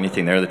Reserve Board?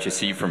 Anything there that you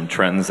see from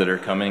trends that are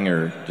coming,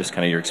 or just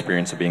kind of your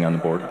experience of being on the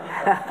board?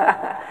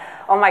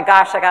 Oh my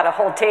gosh, I got a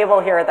whole table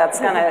here that's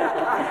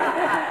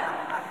gonna...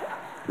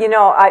 You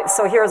know,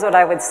 so here's what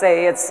I would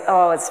say. It's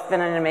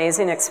been an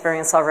amazing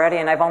experience already,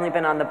 and I've only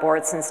been on the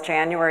board since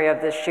January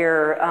of this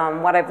year.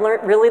 What I've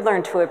really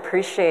learned to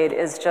appreciate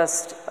is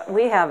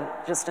we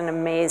have just an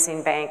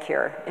amazing bank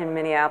here in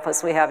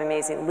Minneapolis. We have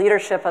amazing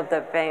leadership of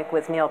the bank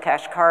with Neil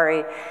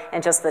Kashkari,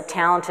 and just the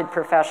talented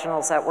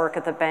professionals that work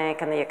at the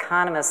bank, and the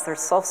economists. They're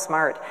so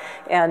smart,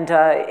 and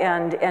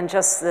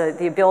just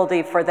the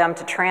ability for them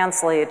to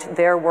translate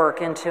their work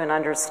into an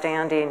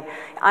understanding.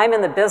 I'm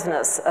in the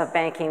business of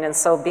banking, and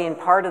so being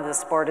part of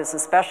this board is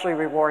especially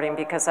rewarding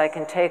because I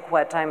can take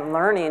what I'm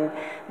learning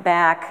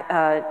back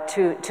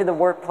to the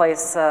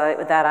workplace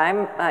that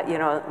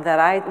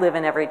I live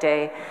in every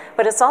day.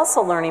 But it's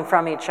also learning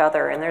from each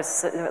other, and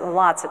there's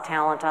lots of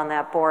talent on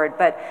that board.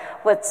 But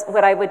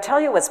what I would tell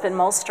you, what's been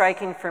most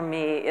striking for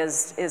me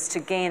is to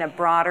gain a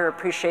broader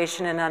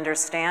appreciation and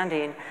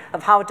understanding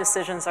of how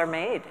decisions are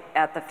made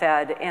at the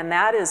Fed, and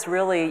that is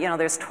really,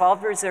 there's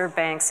 12 reserve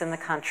banks in the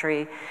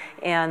country,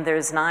 and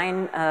there's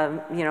 9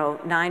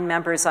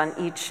 members on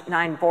each,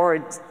 9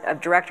 boards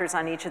of directors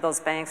on each of those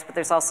banks, but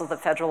there's also the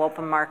Federal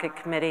Open Market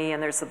Committee,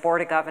 and there's the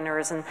Board of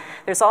Governors, and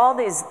there's all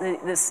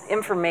this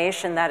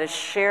information that is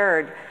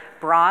shared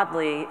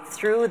broadly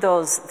through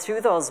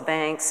those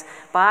banks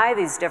by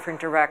these different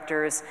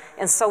directors.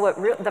 And so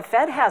the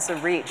Fed has a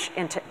reach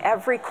into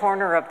every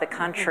corner of the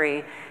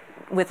country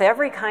with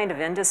every kind of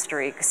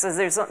industry, because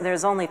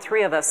there's only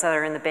 3 of us that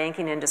are in the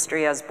banking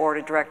industry as board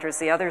of directors.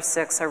 The other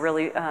 6 are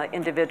really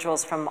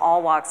individuals from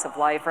all walks of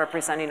life,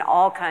 representing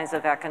all kinds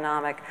of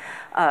economic,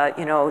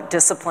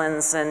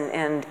 disciplines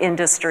and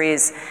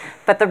industries.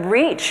 But the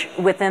reach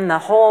within the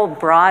whole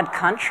broad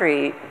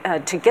country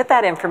to get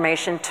that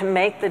information, to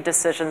make the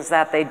decisions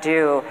that they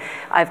do,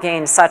 I've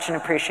gained such an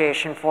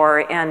appreciation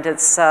for, and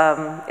it's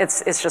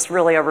just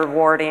really a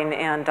rewarding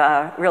and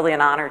really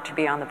an honor to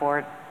be on the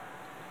board.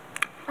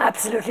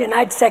 Absolutely, and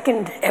I'd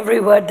second every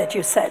word that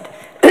you said.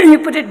 You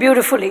put it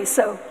beautifully.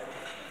 So,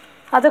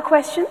 other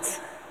questions?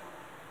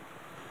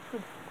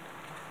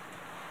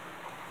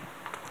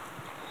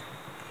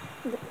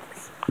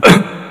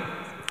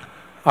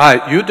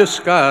 You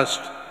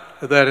discussed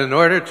that in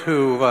order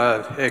to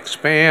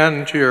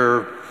expand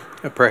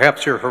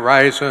perhaps your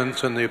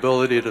horizons and the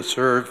ability to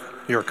serve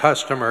your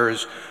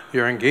customers,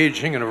 you're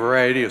engaging in a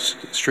variety of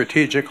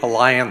strategic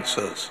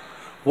alliances.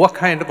 What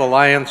kind of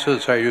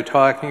alliances are you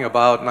talking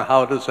about, and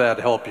how does that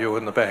help you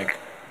in the bank?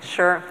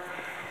 Sure.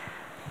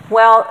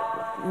 Well,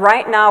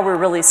 right now we're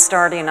really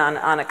starting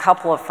on a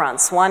couple of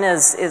fronts. One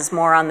is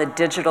more on the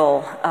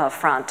digital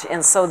front,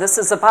 and so this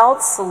is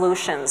about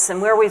solutions.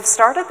 And where we've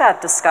started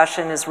that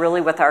discussion is really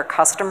with our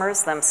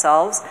customers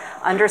themselves,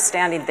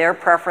 understanding their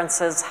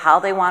preferences, how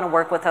they want to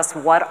work with us,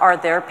 what are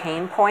their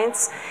pain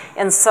points.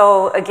 And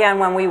so again,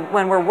 when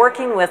we're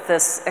working with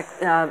this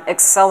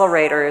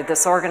accelerator,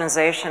 this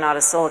organization out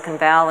of Silicon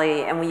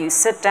Valley, and when you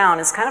sit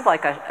down, it's kind of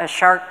like a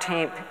Shark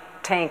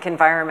Tank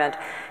environment.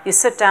 You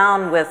sit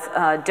down with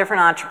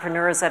different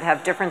entrepreneurs that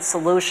have different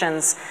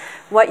solutions.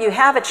 What you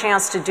have a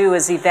chance to do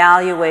is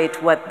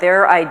evaluate what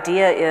their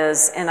idea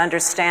is and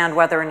understand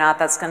whether or not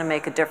that's going to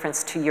make a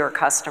difference to your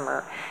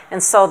customer.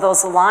 And so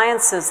those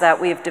alliances that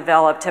we've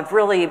developed have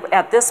really,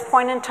 at this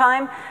point in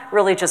time,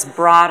 really just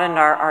broadened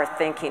our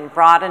thinking,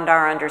 broadened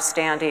our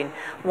understanding.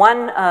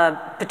 One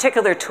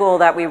particular tool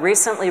that we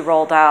recently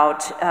rolled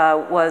out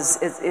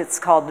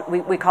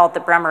we call it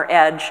the Bremer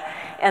Edge.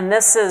 And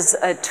this is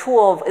a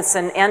tool, it's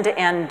an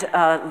end-to-end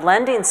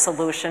lending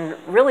solution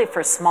really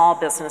for small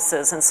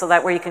businesses. And so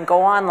that where you can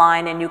go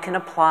online and you can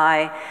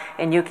apply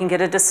and you can get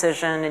a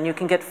decision and you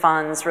can get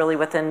funds really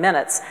within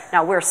minutes.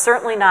 Now, we're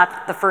certainly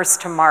not the first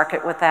to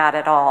market with that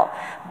at all.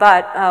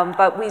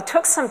 But we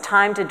took some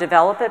time to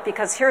develop it,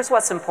 because here's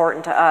what's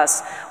important to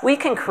us. We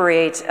can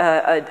create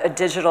a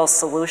digital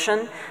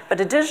solution, but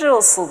a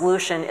digital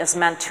solution is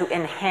meant to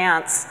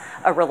enhance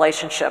a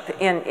relationship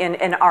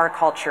in our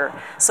culture.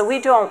 So we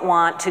don't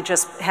want to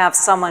just have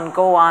someone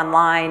go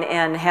online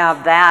and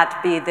have that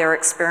be their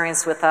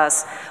experience with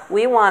us.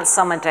 We want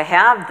someone to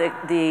have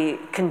the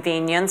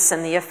convenience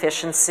and the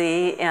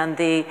efficiency and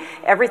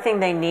everything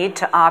they need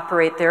to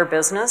operate their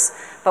business,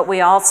 but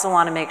we also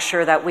want to make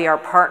sure that we are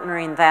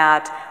partnering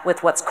that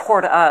with what's core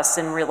to us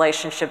in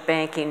relationship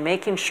banking,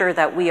 making sure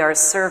that we are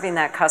serving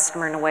that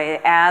customer in a way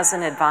as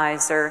an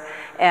advisor,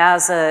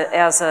 as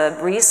a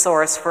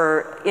resource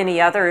for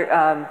any other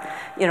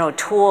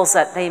tools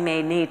that they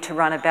may need to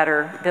run a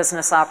better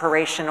business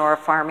operation or a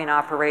farming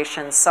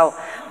operation. So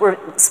we're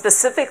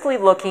specifically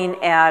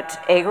looking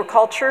at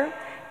agriculture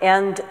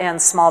and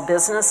small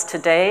business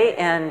today,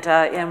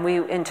 and we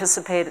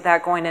anticipate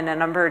that going in a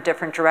number of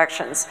different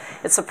directions.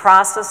 It's a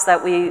process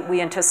that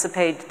we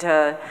anticipate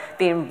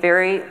being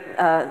very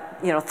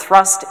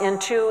thrust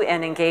into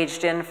and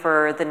engaged in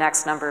for the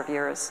next number of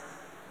years.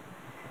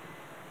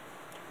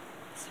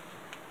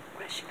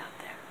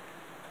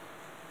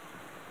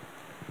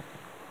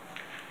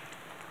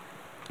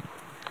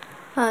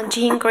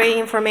 Jeanne, great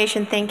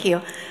information, thank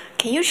you.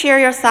 Can you share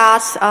your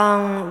thoughts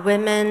on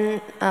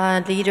women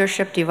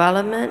leadership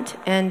development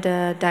and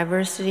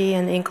diversity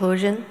and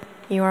inclusion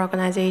in your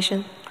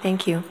organization?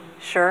 Thank you.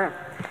 Sure.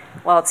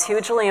 Well, it's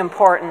hugely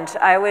important.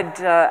 I would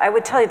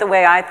tell you the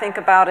way I think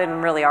about it,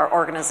 and really our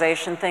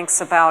organization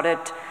thinks about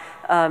it,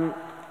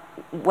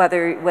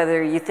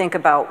 whether you think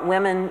about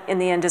women in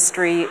the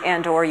industry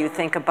and or you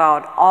think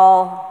about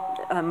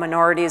all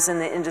minorities in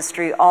the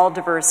industry, all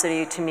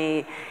diversity, to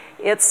me,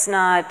 it's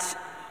not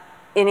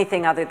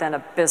anything other than a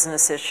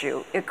business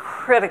issue. It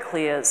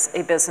critically is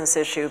a business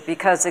issue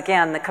because,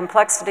 again, the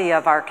complexity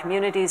of our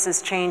communities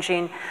is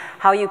changing.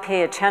 How you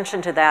pay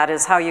attention to that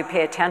is how you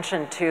pay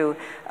attention to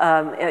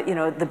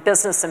the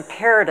business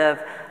imperative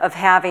of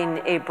having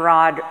a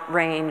broad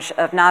range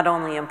of not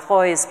only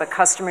employees but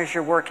customers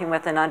you're working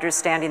with and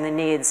understanding the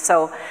needs.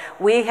 So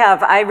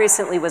I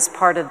recently was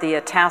part of the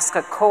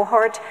Itasca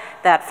cohort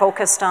that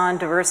focused on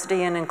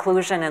diversity and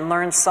inclusion and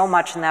learned so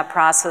much in that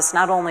process,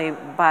 not only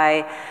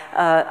by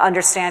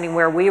understanding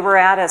where we were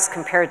at as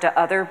compared to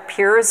other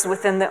peers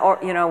within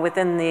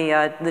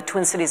the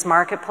Twin Cities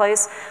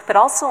marketplace, but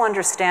also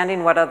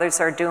understanding what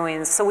others are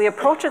doing. So we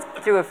approach it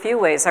through a few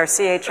ways. Our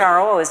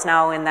CHRO is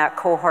now in that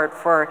cohort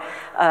for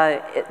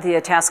the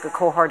Itasca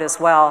cohort as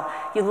well.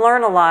 You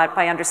learn a lot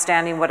by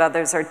understanding what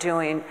others are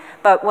doing,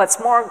 but what's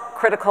more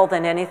critical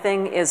than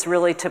anything is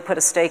really to put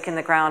a stake in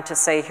the ground to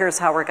say, here's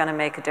how we're going to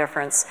make a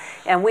difference.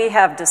 And we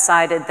have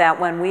decided that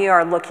when we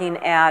are looking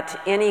at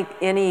any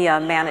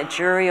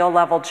managerial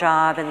level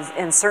job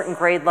and certain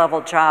grade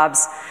level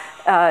jobs,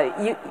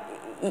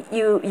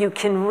 you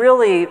can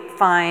really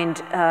find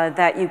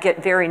that you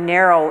get very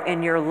narrow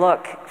in your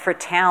look for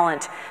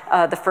talent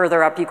the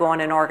further up you go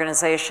in an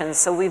organization.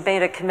 So we've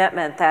made a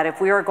commitment that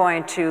if we are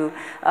going to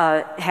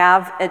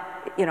have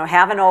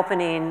an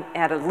opening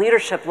at a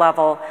leadership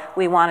level,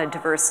 we want a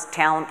diverse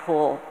talent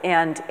pool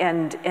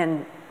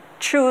and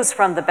choose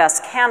from the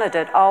best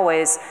candidate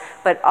always,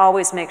 but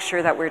always make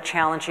sure that we're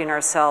challenging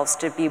ourselves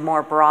to be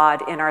more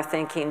broad in our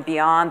thinking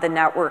beyond the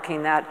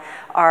networking that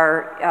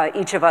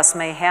each of us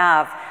may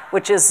have,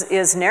 which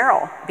is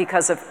narrow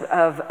because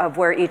of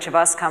where each of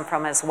us come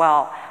from as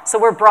well. So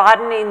we're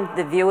broadening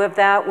the view of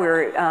that.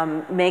 We're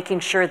making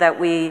sure that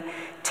we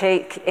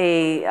take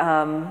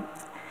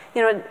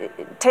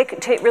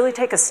really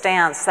take a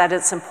stance that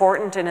it's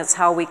important and it's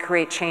how we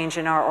create change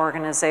in our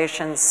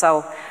organizations.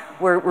 So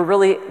we're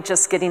really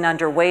just getting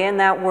underway in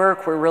that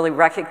work. We're really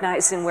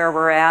recognizing where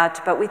we're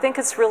at, but we think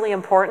it's really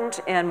important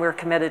and we're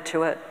committed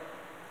to it.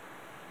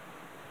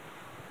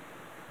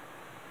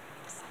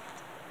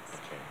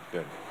 Okay,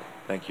 good.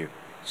 Thank you.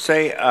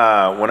 Say,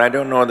 when I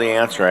don't know the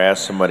answer, I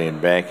ask somebody in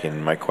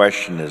banking. My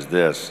question is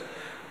this.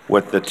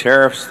 With the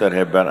tariffs that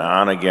have been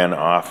on again,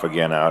 off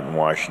again out in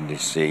Washington,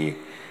 D.C.,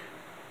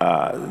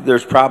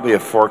 there's probably a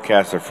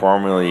forecast or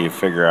formula you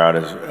figure out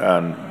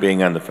as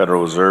being on the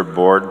Federal Reserve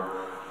Board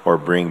or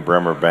bring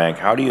Bremer Bank.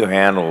 How do you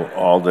handle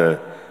all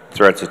the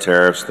threats of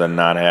tariffs, then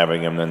not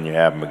having them, then you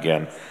have them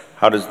again?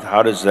 How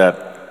does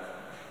that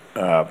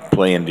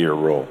play into your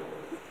role?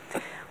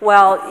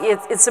 Well,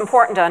 it's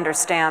important to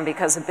understand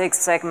because a big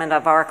segment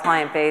of our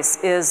client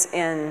base is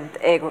in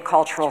the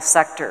agricultural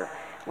sector.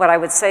 What I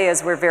would say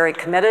is we're very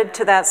committed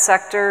to that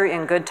sector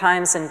in good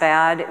times and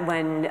bad.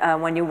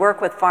 When you work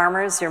with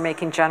farmers, you're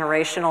making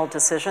generational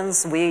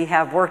decisions. We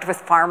have worked with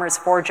farmers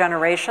for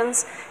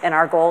generations, and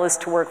our goal is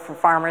to work for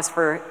farmers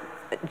for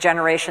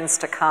generations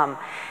to come.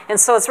 And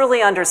so it's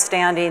really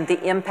understanding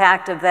the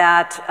impact of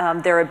that,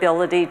 their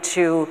ability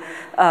to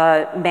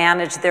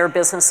manage their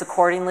business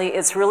accordingly.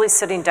 It's really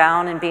sitting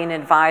down and being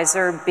an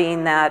advisor,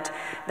 being that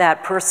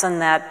person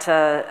that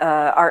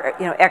our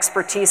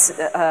expertise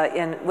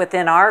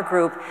within our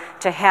group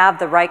to have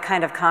the right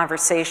kind of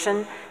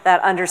conversation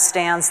that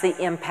understands the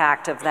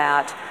impact of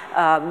that.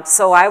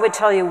 So I would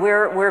tell you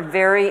we're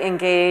very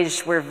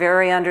engaged, we're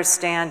very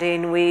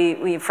understanding.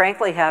 We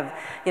frankly have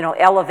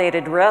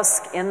elevated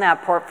risk in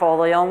that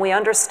portfolio, and we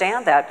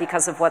understand that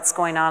because of what's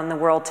going on in the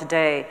world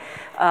today.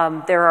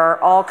 There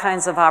are all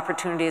kinds of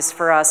opportunities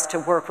for us to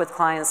work with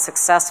clients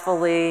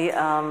successfully,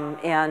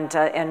 and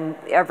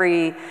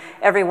every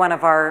one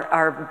of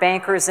our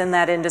bankers in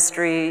that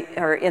industry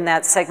or in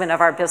that segment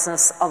of our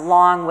business,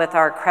 along with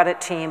our credit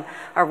team,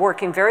 are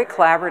working very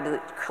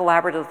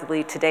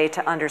collaboratively today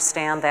to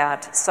understand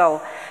that.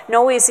 So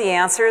no easy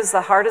answers.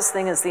 The hardest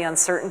thing is the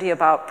uncertainty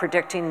about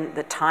predicting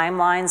the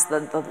timelines,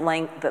 the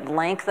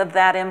length of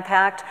that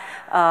impact,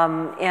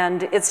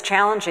 and it's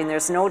challenging.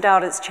 There's no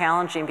doubt it's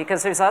challenging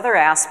because there's other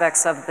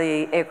aspects of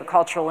the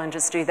agricultural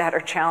industry that are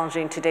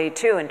challenging today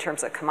too in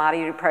terms of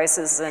commodity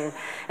prices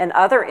and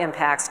other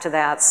impacts to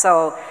that.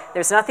 So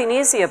there's nothing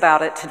easy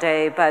about it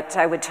today, but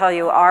I would tell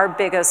you our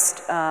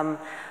biggest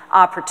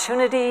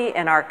opportunity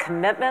and our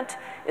commitment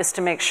is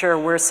to make sure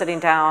we're sitting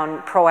down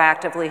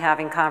proactively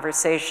having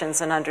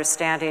conversations and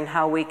understanding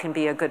how we can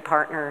be a good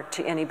partner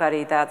to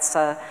anybody that's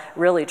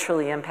really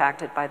truly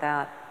impacted by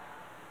that.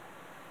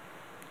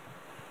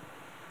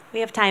 We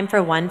have time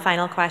for one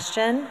final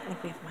question. I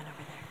think we have one over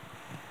there.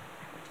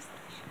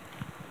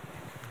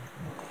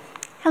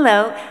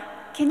 Hello.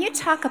 Can you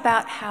talk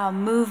about how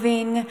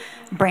moving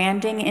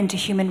branding into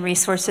human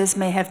resources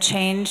may have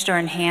changed or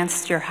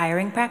enhanced your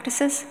hiring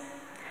practices?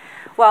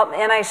 Well,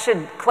 and I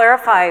should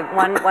clarify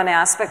one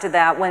aspect of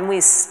that. When we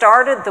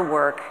started the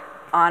work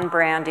on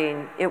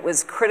branding, it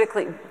was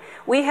critically,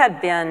 we had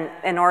been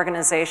an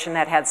organization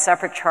that had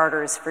separate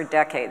charters for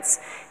decades.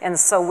 And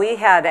so we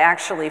had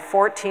actually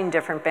 14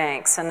 different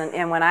banks.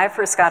 And when I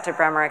first got to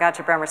Bremer, I got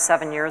to Bremer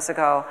 7 years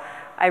ago,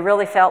 I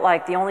really felt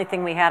like the only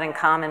thing we had in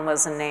common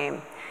was a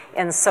name.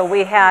 And so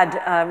we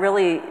had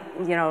really,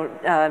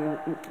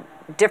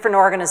 different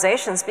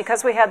organizations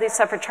because we had these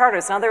separate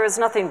charters. Now, there was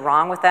nothing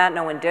wrong with that.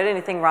 No one did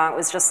anything wrong. It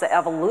was just the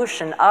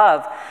evolution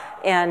of.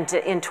 And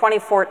in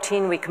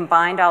 2014, we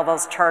combined all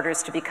those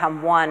charters to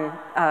become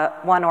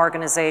one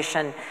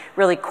organization,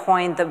 really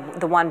coined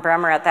the One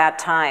Bremer at that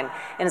time.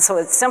 And so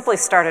it simply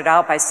started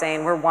out by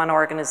saying we're one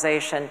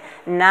organization.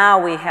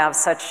 Now we have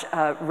such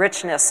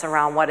richness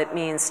around what it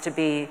means to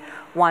be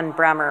One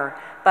Bremer.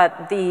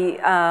 But the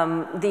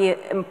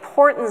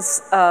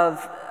importance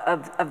of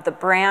the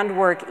brand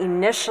work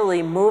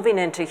initially moving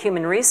into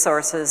human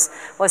resources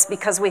was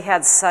because we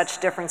had such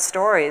different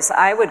stories.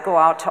 I would go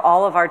out to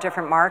all of our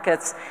different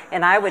markets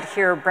and I would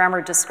hear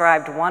Bremer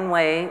described one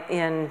way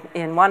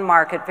in one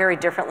market very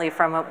differently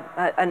from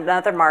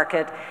another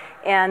market.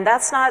 And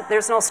that's not,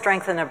 there's no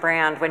strength in a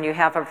brand when you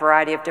have a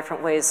variety of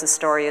different ways the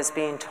story is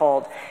being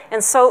told.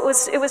 And so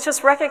it was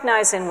just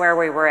recognizing where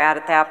we were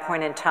at that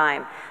point in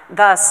time.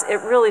 Thus, it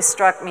really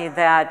struck me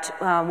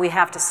that we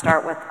have to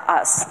start with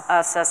us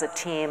as a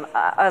team,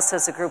 us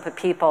as a group of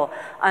people,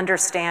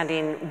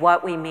 understanding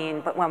what we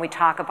mean, but when we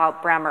talk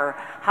about Bremer,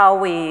 how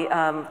we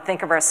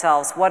think of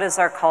ourselves, what is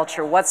our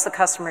culture, what's the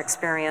customer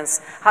experience,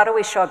 how do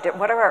we show up,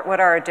 what are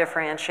our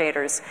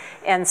differentiators?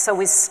 And so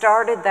we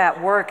started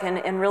that work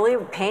and really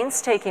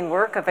painstaking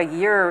work of a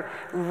year,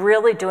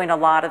 really doing a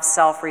lot of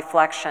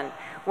self-reflection.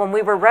 When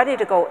we were ready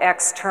to go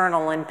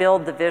external and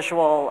build the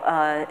visual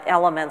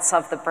elements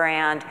of the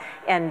brand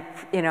and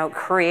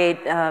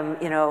create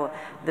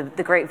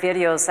the great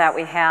videos that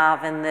we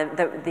have and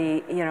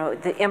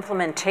the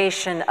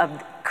implementation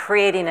of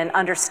creating an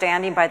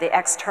understanding by the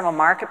external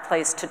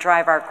marketplace to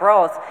drive our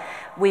growth,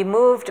 we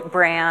moved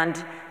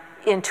brand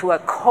into a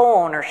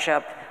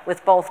co-ownership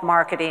with both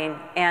marketing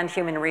and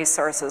human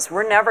resources.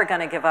 We're never going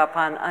to give up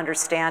on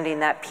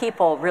understanding that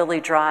people really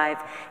drive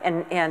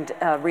and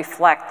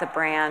reflect the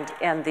brand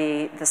and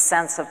the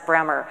sense of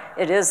Bremer.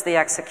 It is the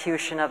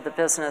execution of the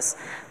business,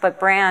 but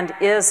brand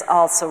is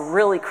also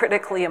really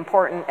critically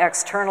important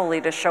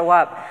externally to show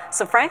up.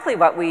 So frankly,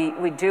 what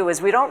we do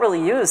is we don't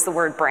really use the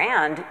word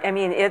brand. I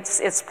mean,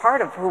 it's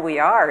part of who we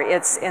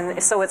are.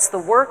 So it's the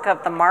work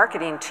of the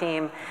marketing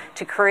team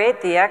to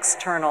create the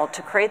external,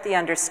 to create the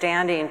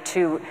understanding,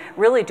 to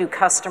really do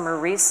customer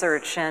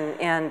research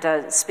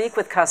and speak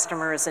with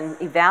customers and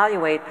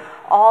evaluate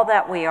all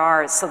that we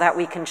are so that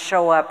we can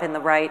show up in the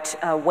right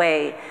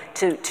way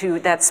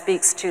that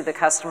speaks to the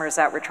customers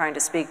that we're trying to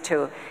speak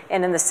to.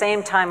 And in the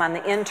same time, on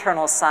the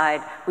internal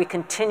side, we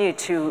continue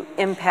to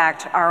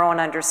impact our own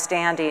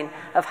understanding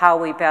of how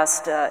we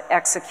best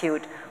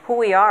execute who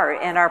we are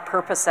and our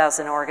purpose as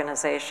an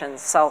organization.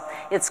 So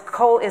it's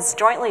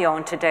jointly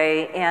owned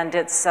today, and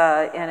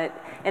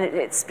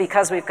it's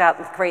because we've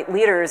got great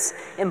leaders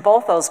in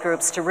both those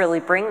groups to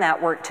really bring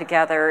that work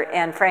together,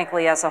 and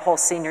frankly, as a whole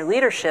senior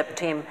leadership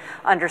team,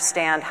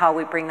 understand how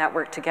we bring that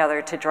work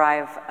together to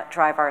drive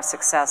our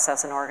success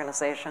as an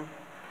organization.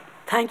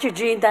 Thank you,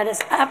 Jeanne. That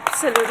is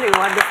absolutely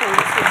wonderful.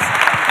 This was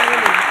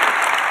really